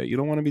stuff like that. You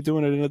don't want to be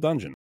doing it in a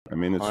dungeon. I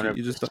mean,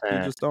 you just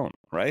don't,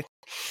 right?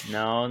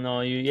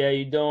 No,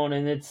 you don't.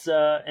 And it's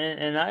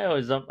and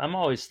I'm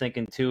always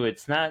thinking too,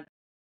 it's not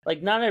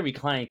like not every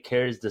client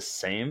cares the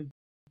same,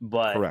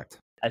 but correct.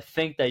 I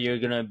think that you're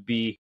gonna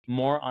be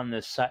more on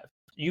the side.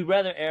 You'd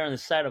rather err on the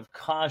side of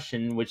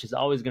caution, which is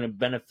always gonna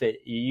benefit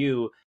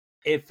you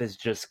if it's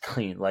just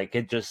clean, like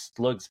it just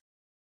looks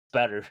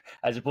better,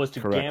 as opposed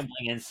to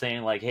gambling and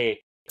saying like, hey,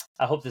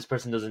 I hope this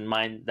person doesn't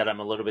mind that I'm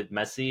a little bit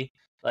messy.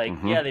 Like,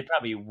 yeah, they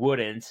probably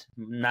wouldn't,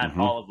 not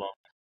all of them,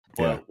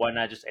 but why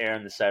not just err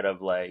on the side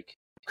of like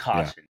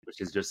caution, which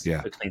is just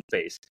a clean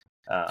face.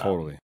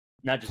 Totally.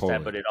 Not just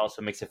that, but it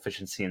also makes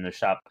efficiency in the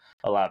shop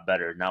a lot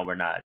better. Now we're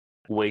not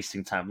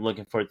wasting time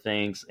looking for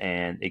things,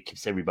 and it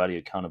keeps everybody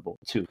accountable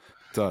too.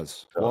 It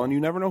does. So, well, and you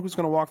never know who's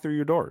going to walk through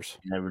your doors.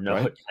 You never know.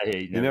 Right?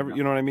 You never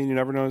know what I mean? You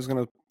never know who's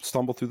going to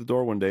stumble through the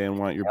door one day and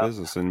want your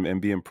business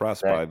and be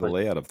impressed by the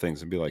layout of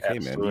things and be like, hey,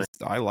 man,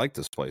 I like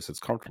this place. It's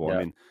comfortable. I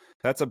mean,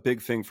 that's a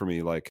big thing for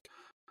me. Like,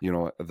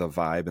 the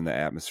vibe and the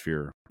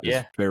atmosphere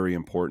is very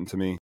important to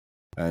me.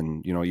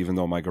 And, even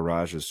though my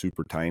garage is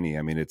super tiny,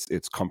 I mean,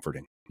 it's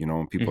comforting,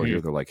 when people are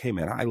here, they're like, hey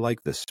man, I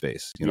like this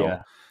space,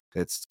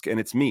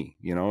 it's me,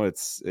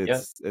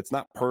 it's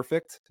not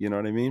perfect, you know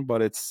what I mean?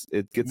 But it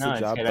gets the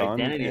job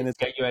done. And it's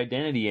got your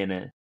identity in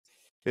it.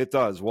 It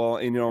does. Well,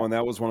 and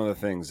that was one of the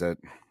things that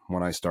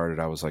when I started,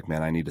 I was like,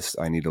 man, I need to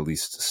at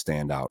least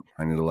stand out.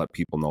 I need to let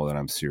people know that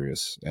I'm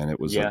serious. And it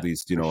was at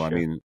least, I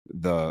mean,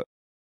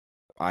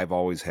 I've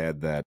always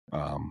had that,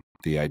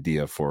 the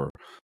idea for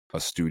a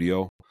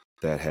studio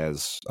that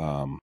has,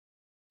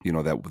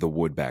 that the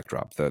wood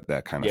backdrop,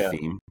 that kind of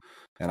theme.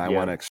 And I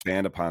want to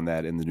expand upon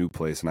that in the new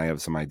place. And I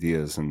have some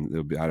ideas, and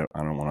I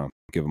don't want to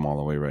give them all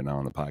away right now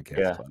on the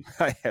podcast,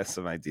 but I have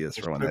some ideas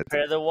for when that.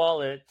 Prepare the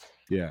wallet.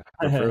 Yeah.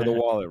 Prepare the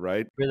wallet,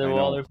 right? Prepare the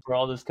wallet for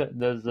all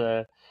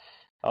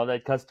all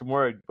that custom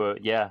work. But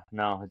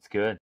it's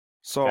good.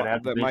 So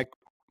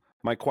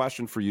my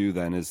question for you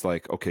then is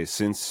like, okay,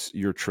 since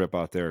your trip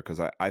out there,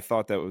 because I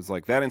thought that was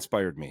like, that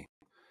inspired me.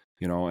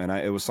 And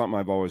it was something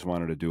I've always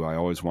wanted to do. I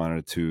always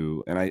wanted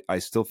to, and I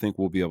still think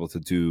we'll be able to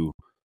do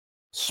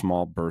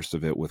small bursts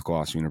of it with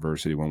Gloss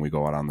University when we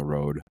go out on the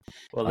road.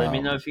 Well, let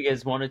me know if you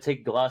guys want to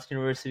take Gloss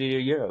University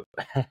to Europe.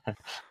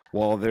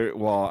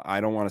 Well,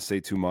 I don't want to say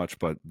too much,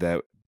 but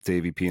that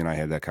Davey P and I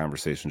had that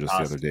conversation just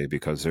the other day,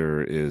 because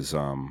there is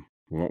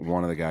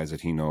one of the guys that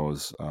he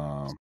knows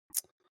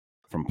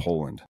from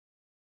Poland.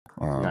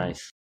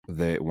 Nice.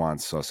 They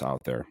wants us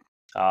out there.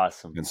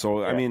 Awesome. And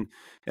so, I mean,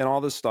 and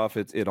all this stuff,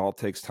 it all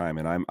takes time,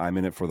 and I'm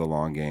in it for the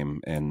long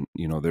game. And,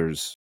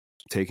 there's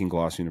taking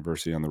Gloss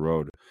University on the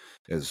road,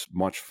 as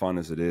much fun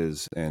as it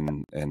is,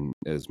 and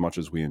as much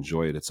as we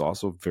enjoy it, it's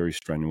also very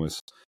strenuous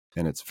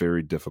and it's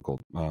very difficult.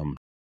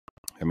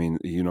 I mean,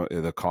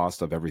 the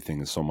cost of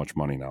everything is so much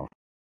money now.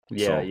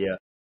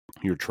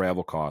 Your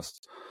travel costs,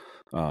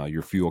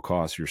 your fuel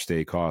costs, your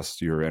stay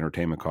costs, your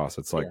entertainment costs.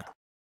 It's like,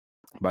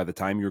 by the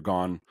time you're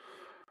gone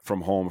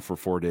from home for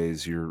 4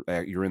 days, you're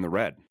in the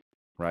red,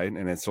 right?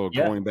 And it's so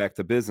going back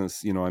to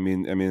business, I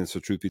mean, it's the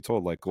truth be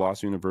told, like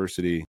Gloss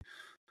University,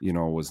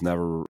 was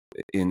never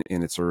in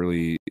its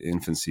early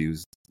infancy.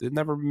 It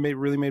never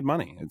really made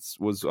money. It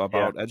was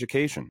about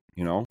education,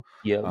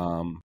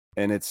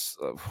 and it's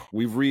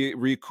we've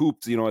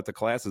recouped, at the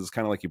classes. It's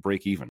kind of like you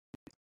break even,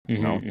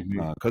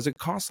 because it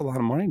costs a lot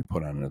of money to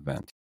put on an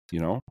event,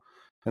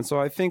 And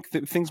so I think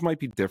that things might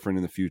be different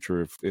in the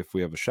future if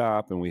we have a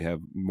shop and we have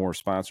more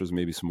sponsors,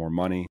 maybe some more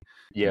money.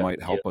 It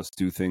might help us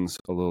do things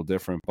a little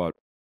different. But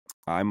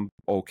I'm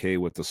okay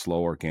with the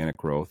slow organic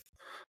growth,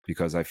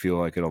 because I feel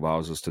like it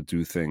allows us to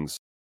do things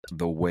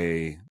the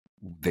way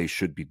they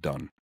should be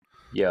done.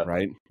 Yeah.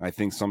 Right. I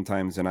think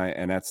sometimes, and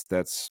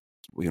that's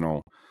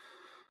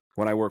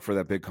when I worked for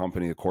that big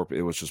company, the corporate,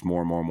 it was just more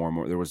and more and more and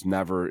more. There was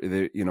never,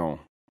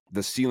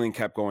 the ceiling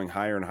kept going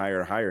higher and higher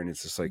and higher, and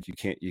it's just like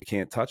you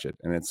can't touch it.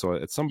 And so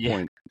at some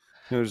point,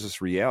 there's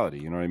this reality,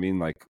 you know what I mean?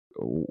 Like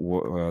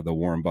the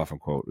Warren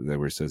Buffett quote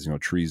where it says,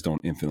 trees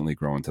don't infinitely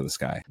grow into the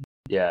sky.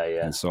 Yeah.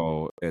 And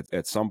so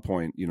at some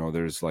point,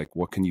 there's like,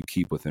 what can you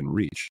keep within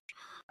reach?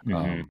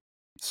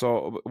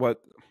 So what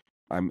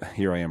I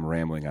am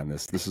rambling on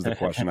this. This is the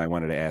question I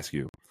wanted to ask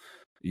you.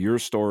 Your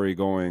story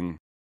going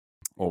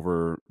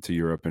over to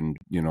Europe and,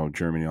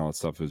 Germany, all that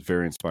stuff is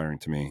very inspiring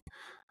to me.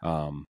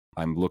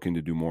 I'm looking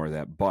to do more of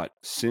that. But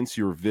since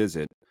your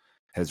visit,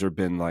 has there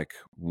been like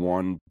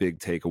one big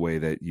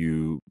takeaway that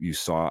you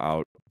saw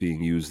out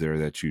being used there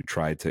that you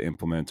tried to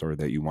implement, or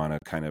that you want to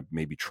kind of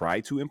maybe try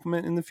to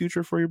implement in the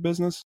future for your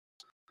business?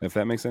 If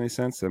that makes any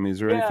sense. I mean, is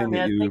there anything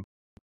that you...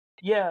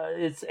 Yeah,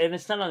 it's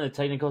not on the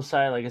technical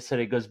side. Like I said,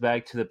 it goes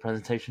back to the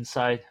presentation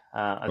side.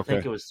 I think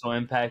Okay. it was so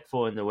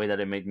impactful in the way that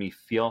it made me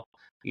feel.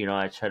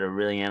 I try to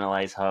really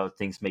analyze how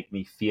things make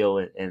me feel,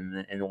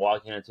 and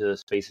walking into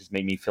those spaces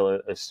made me feel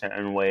a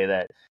certain way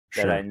that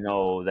I Sure.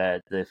 know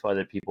that if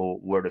other people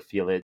were to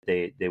feel it,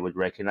 they would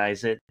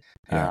recognize it.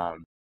 Yeah.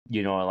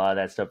 A lot of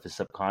that stuff is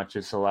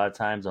subconscious a lot of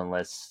times,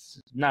 unless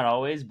not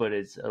always, but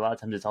it's a lot of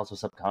times it's also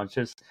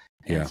subconscious.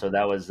 And Yeah. so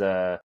that was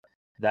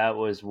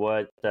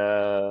what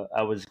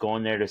I was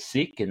going there to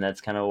seek, and that's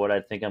kind of what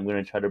I think I'm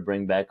going to try to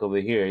bring back over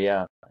here.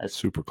 Yeah,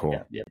 Super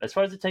cool. yeah. As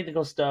far as the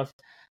technical stuff,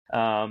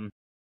 um,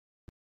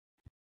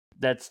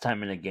 that's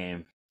time in the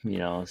game.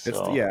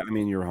 So Yeah, I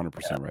mean, you're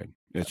 100% right.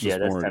 It's yeah, just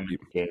that's more, time in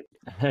the game.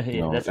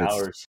 Yeah, that's it's,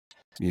 hours.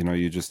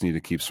 you just need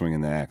to keep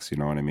swinging the axe, you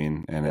know what I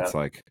mean? And Yeah, it's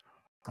like,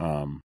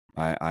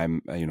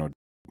 I'm,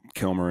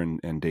 Kilmer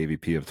and Davey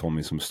P have told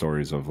me some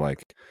stories of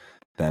like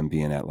them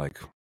being at like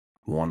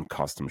one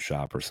custom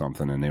shop or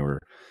something, and they were,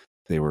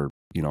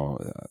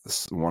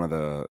 one of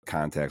the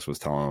contacts was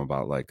telling them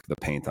about like the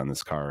paint on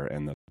this car,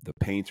 and the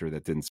painter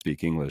that didn't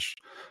speak English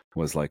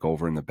was like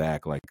over in the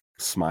back, like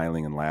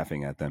smiling and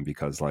laughing at them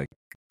because like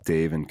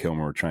Dave and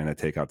Kilmer were trying to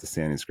take out the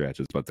sanding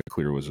scratches, but the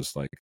clear was just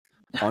like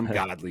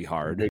ungodly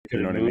hard. they You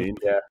know couldn't what I move. mean?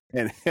 Yeah,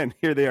 And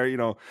here they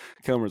are,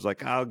 Kilmer's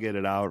like, I'll get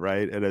it out,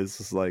 right? And it's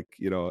just like,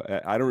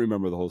 I don't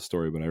remember the whole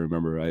story, but I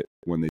remember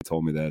when they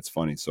told me that. It's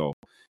funny. So,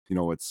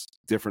 it's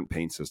different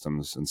paint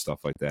systems and stuff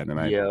like that.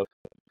 And yeah,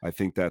 I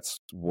think that's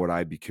what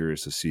I'd be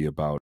curious to see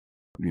about,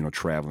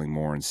 traveling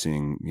more and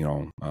seeing,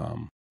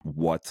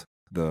 what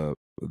the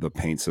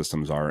paint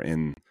systems are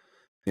in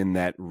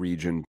that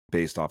region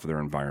based off of their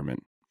environment,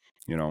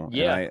 and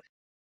yeah.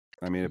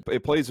 I mean,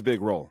 it plays a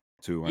big role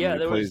too. I mean, Yeah, it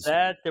there was plays,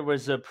 that. There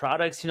was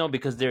products,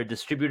 because they're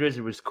distributors.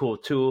 It was cool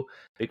too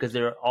because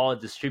they're all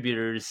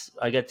distributors.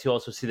 I got to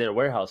also see their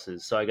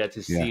warehouses, so I got to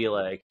yeah, see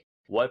like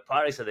what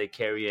products that they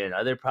carry in.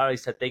 Are there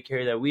products that they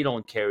carry that we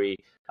don't carry?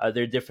 Are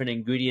there different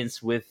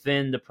ingredients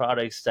within the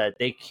products that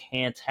they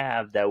can't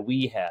have that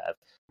we have?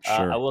 I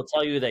sure. will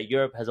tell you that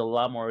Europe has a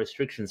lot more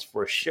restrictions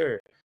for sure,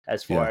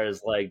 as Yeah. far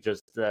as like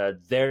just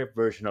their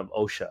version of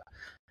OSHA.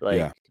 Yeah.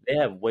 Like they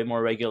have way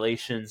more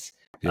regulations.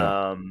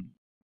 Yeah. Um,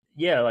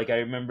 yeah, like I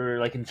remember,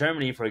 like in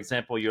Germany, for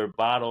example, your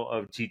bottle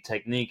of G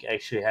Technique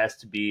actually has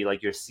to be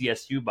like your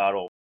CSU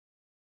bottle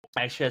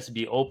actually has to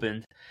be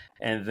opened,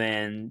 and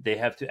then they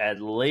have to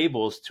add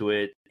labels to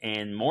it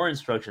and more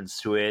instructions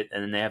to it,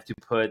 and then they have to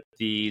put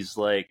these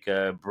like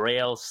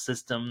Braille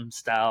system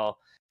style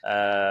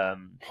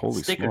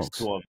Holy stickers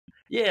to smokes. them.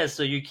 Yeah,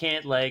 so you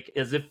can't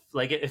as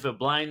if a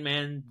blind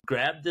man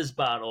grabbed this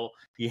bottle,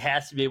 he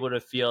has to be able to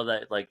feel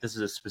that like this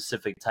is a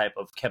specific type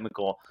of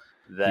chemical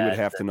He would that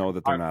have to know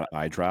that they're not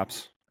eye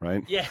drops,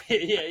 right? yeah,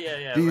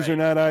 yeah, These are right.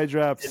 not eye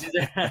drops.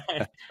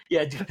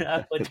 Yeah, do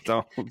not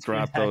Don't do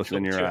drop not those go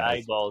in with your your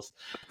eyes, eyeballs.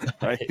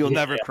 right? You'll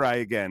never cry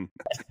again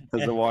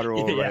because the water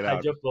will Yeah, right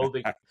out.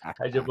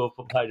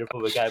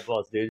 hydrophobic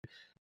eyeballs, dude.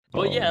 But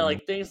Oh yeah, man.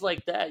 like things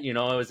like that, it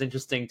was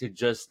interesting to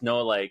just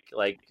know,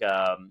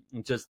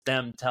 just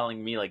them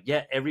telling me, like,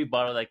 yeah, every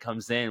bottle that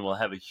comes in will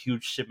have a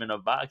huge shipment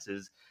of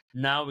boxes.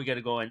 Now we got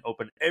to go and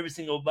open every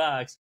single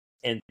box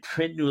and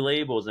print new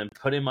labels and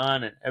put them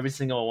on and every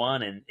single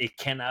one, and it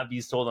cannot be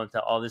sold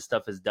until all this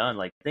stuff is done.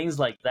 Like things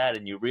like that,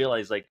 and you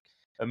realize like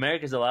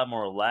America's a lot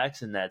more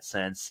relaxed in that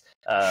sense.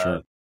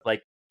 Sure.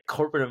 Like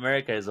corporate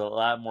America is a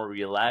lot more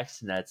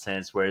relaxed in that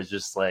sense, where it's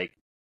just like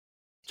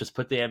just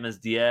put the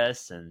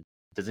MSDS and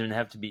it doesn't even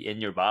have to be in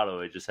your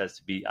bottle. It just has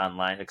to be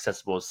online,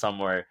 accessible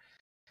somewhere.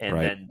 And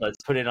Right. then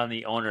let's put it on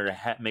the owner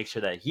to make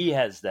sure that he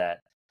has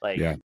that, like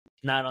Yeah.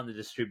 not on the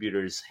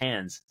distributor's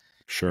hands.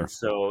 And Sure.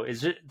 so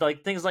it's just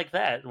like things like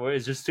that, where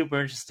it's just super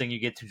interesting. You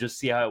get to just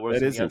see how it works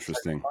That on is the outside of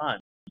interesting. the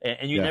pond.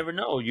 And you Yeah. never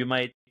know. You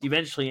might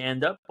eventually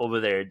end up over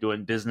there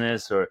doing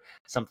business or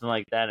something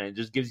like that. And it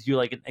just gives you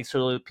like an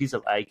extra little piece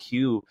of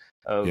IQ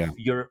of Yeah.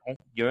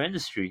 your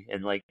industry.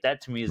 And like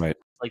that to me is Right.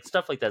 like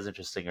stuff like that's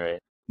interesting, right?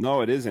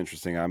 No, it is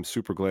interesting. I'm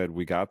super glad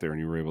we got there and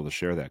you were able to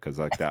share that because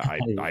like that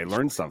I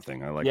learned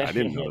something. Yeah, I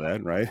didn't know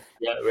that, right?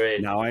 yeah,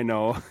 right. Now I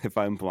know if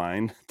I'm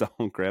blind,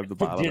 don't grab the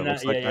bottle They're that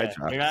not, looks yeah, like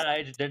eye yeah.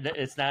 They're drops. not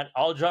it's not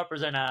all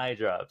droppers are not eye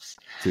drops.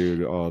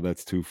 Dude, oh,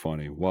 that's too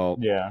funny. Well,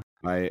 Yeah.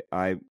 I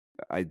I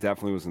I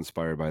definitely was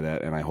inspired by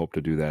that, and I hope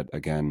to do that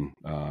again.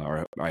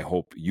 Or I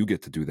hope you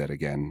get to do that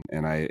again,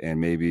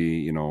 and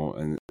maybe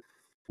and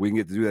we can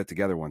get to do that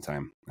together one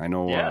time. I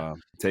know Yeah.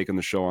 taking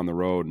the show on the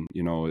road,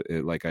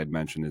 like I'd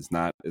mentioned, is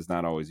not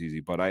always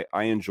easy, but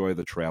I enjoy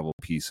the travel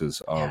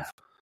pieces Yeah.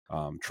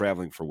 of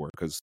traveling for work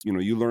because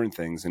you learn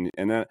things, and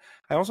I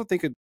also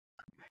think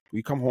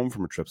you come home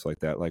from trips like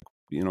that, like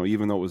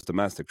even though it was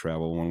domestic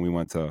travel when we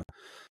went to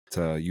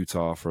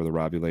Utah for the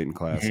Robbie Layton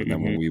class, and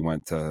then when Mhm. we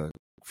went to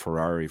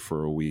Ferrari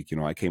for a week,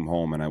 I came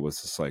home and I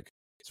was just like,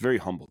 it's very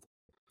humbled.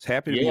 I was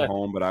happy to be Yeah.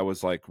 home, but I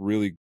was like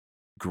really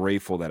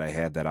grateful that I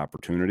had that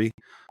opportunity.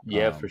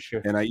 Yeah, for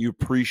sure. And you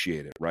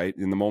appreciate it, right?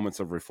 In the moments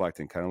of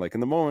reflecting, kind of like in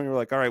the moment, you're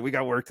like, all right, we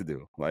got work to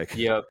do. Like,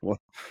 Yep.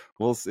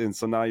 well, and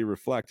so now you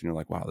reflect and you're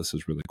like, wow, this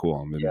is really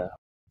cool. Yeah.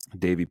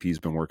 Davey P's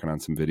been working on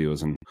some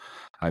videos, and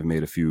I've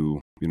made a few,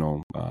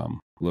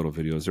 little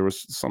videos. There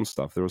was some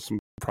stuff. There was some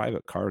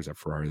private cars at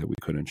Ferrari that we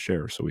couldn't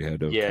share, so we had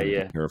to kind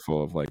of be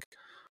careful of like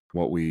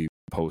what we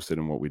posted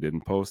and what we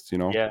didn't post.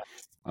 Yeah.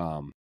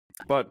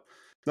 But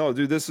no,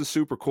 dude, this is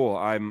super cool.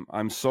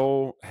 I'm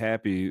so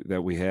happy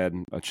that we had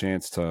a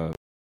chance to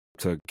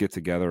get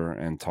together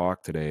and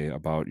talk today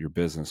about your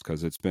business,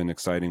 because it's been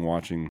exciting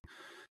watching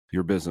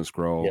your business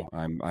grow.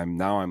 Yeah.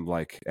 I'm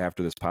like,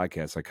 after this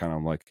podcast, I kind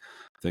of like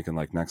thinking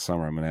like next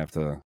summer I'm gonna have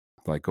to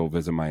like go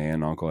visit my aunt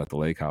and uncle at the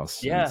lake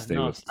house. Yeah,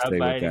 and stop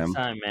by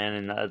anytime, man.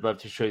 And I'd love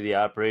to show you the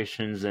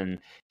operations, and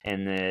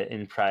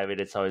in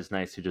private, it's always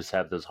nice to just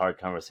have those hard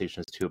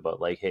conversations too about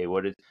like, hey,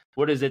 what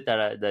is it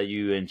that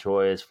you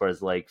enjoy as far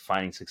as like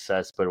finding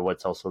success, but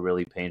what's also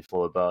really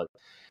painful about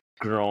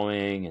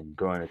growing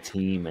a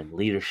team and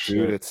leadership.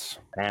 Dude, it's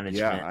management.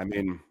 Yeah, I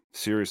mean,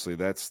 seriously,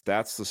 that's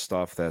the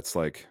stuff that's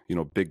like,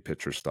 big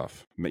picture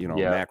stuff,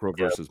 macro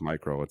versus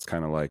micro. It's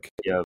kind of like,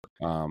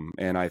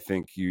 and I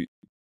think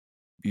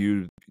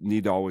you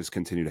need to always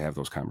continue to have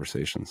those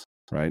conversations,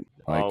 right?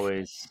 Like,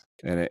 always.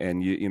 And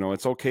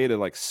it's okay to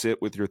like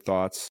sit with your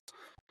thoughts,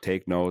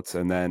 take notes,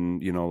 and then,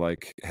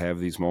 like have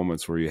these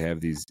moments where you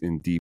have these in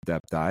deep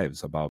depth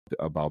dives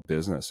about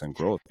business and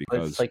growth,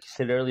 because it's like you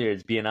said earlier,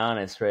 it's being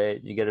honest,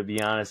 right? You got to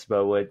be honest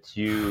about what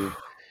you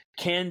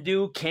can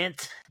do,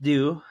 can't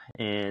do,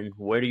 and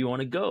where do you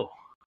want to go.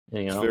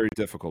 It's very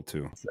difficult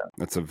too.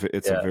 It's a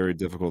very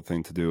difficult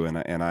thing to do,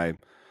 and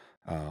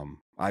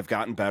I've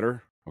gotten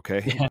better,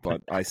 okay,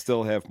 but I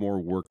still have more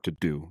work to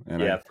do.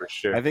 And for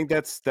sure. I think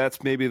that's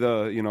maybe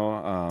the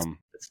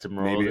it's the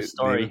moral of the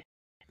story.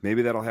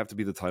 Maybe that'll have to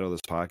be the title of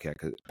this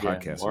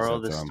podcast. Moral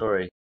of the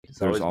story.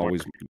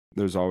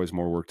 There's always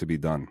more work to be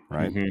done,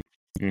 right?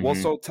 Mm-hmm. Well,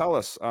 so tell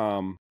us,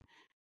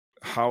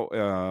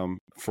 how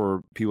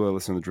for people that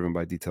listen to the Driven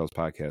by Details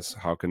podcast,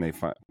 how can they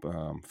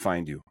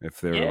find you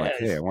if they're like,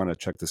 hey, I want to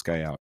check this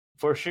guy out?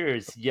 For sure,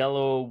 it's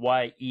Yelo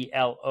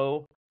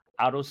Yelo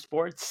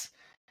Autosports,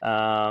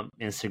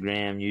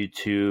 Instagram,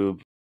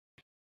 YouTube,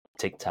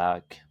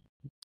 TikTok,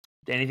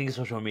 anything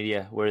social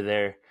media, we're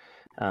there.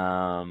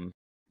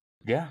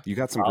 You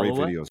got some great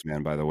videos,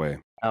 man, by the way.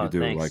 Oh, you do.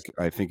 Thanks. Like,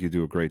 I think you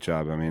do a great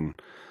job. I mean,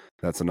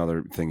 that's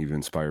another thing you've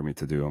inspired me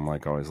to do. I'm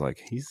like always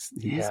like, he's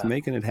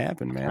making it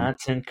happen, man.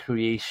 Content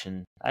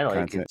creation. I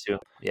like it too.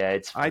 Yeah,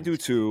 it's fun. I do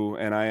too,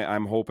 and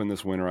I'm hoping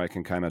this winter I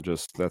can kind of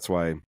that's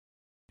why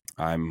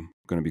I'm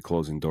going to be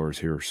closing doors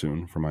here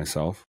soon for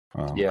myself,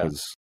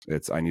 because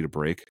I need a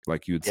break.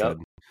 Like you had said,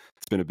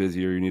 it's been a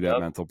busy year. You need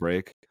that mental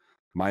break.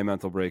 My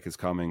mental break is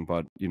coming,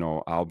 but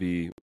I'll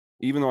be,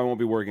 even though I won't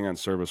be working on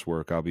service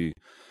work, I'll be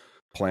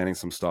planning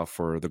some stuff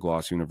for the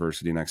Gloss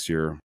University next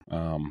year.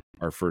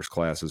 Our first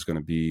class is going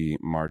to be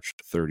March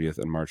 30th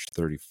and March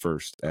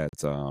 31st at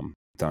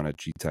down at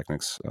G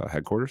Technic's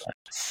headquarters.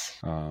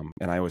 And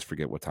I always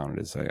forget what town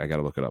it is. I got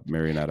to look it up.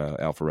 Marionetta,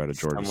 Alpharetta,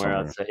 Georgia. Somewhere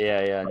outside.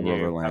 Yeah.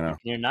 Near Atlanta.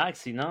 Near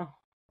Noxie, no?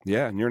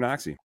 Yeah, near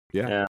Noxie.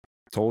 Yeah.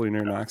 Totally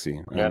near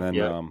Noxie.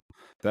 And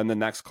then the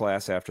next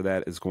class after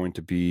that is going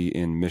to be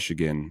in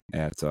Michigan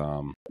at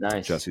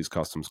Jesse's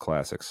Customs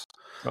Classics.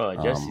 Oh,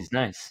 Jesse's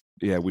nice.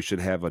 Yeah, we should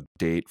have a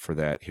date for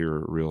that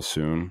here real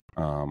soon.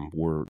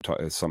 We're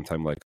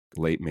sometime like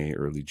late May,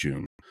 early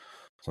June.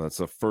 So that's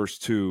the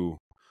first two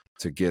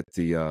to get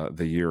the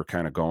year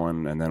kind of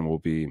going, and then we'll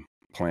be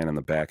planning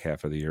the back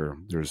half of the year.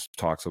 There's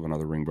talks of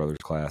another Ring Brothers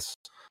class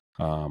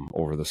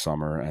over the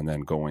summer, and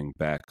then going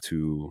back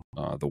to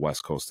the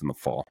West Coast in the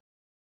fall.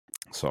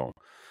 So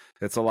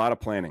it's a lot of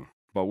planning,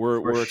 but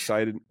we're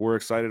excited. We're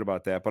excited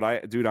about that. But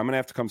I'm gonna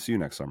have to come see you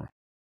next summer.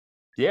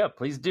 Yeah,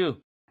 please do.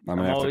 I'm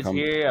always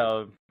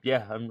here.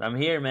 I'm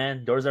here,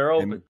 man. Doors are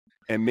open.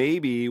 And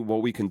maybe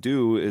what we can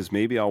do is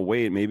maybe I'll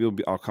wait. Maybe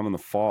I'll come in the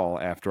fall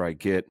after I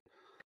get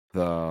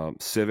the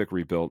Civic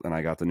rebuilt and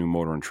I got the new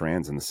motor and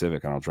trans in the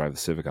Civic, and I'll drive the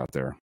Civic out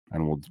there,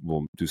 and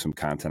we'll do some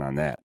content on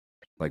that.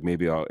 Like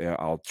maybe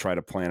I'll try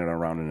to plan it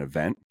around an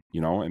event,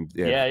 and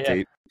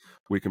Dave,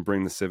 we can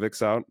bring the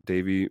Civics out.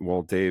 Dave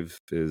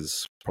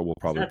is will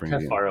probably bring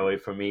it far away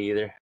from me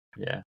either.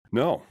 Yeah.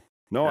 No.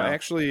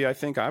 Actually, I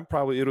think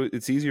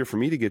it's easier for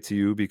me to get to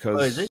you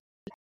because,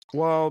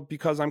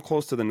 because I'm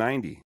close to the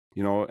 90,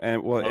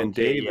 and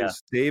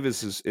Dave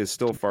is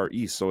still far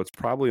east, so it's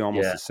probably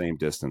almost the same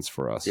distance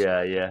for us.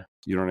 Yeah.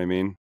 You know what I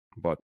mean?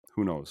 But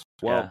who knows?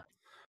 Well,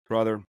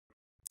 brother,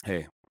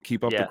 hey,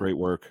 keep up the great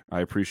work.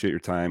 I appreciate your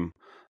time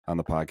on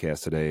the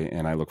podcast today,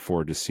 and I look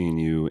forward to seeing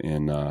you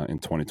in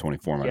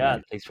 2024. My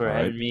man. Thanks for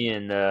having me,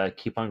 and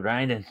keep on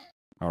grinding.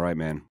 All right,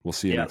 man. We'll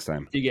see you next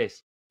time. See you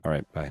guys. All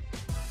right, bye.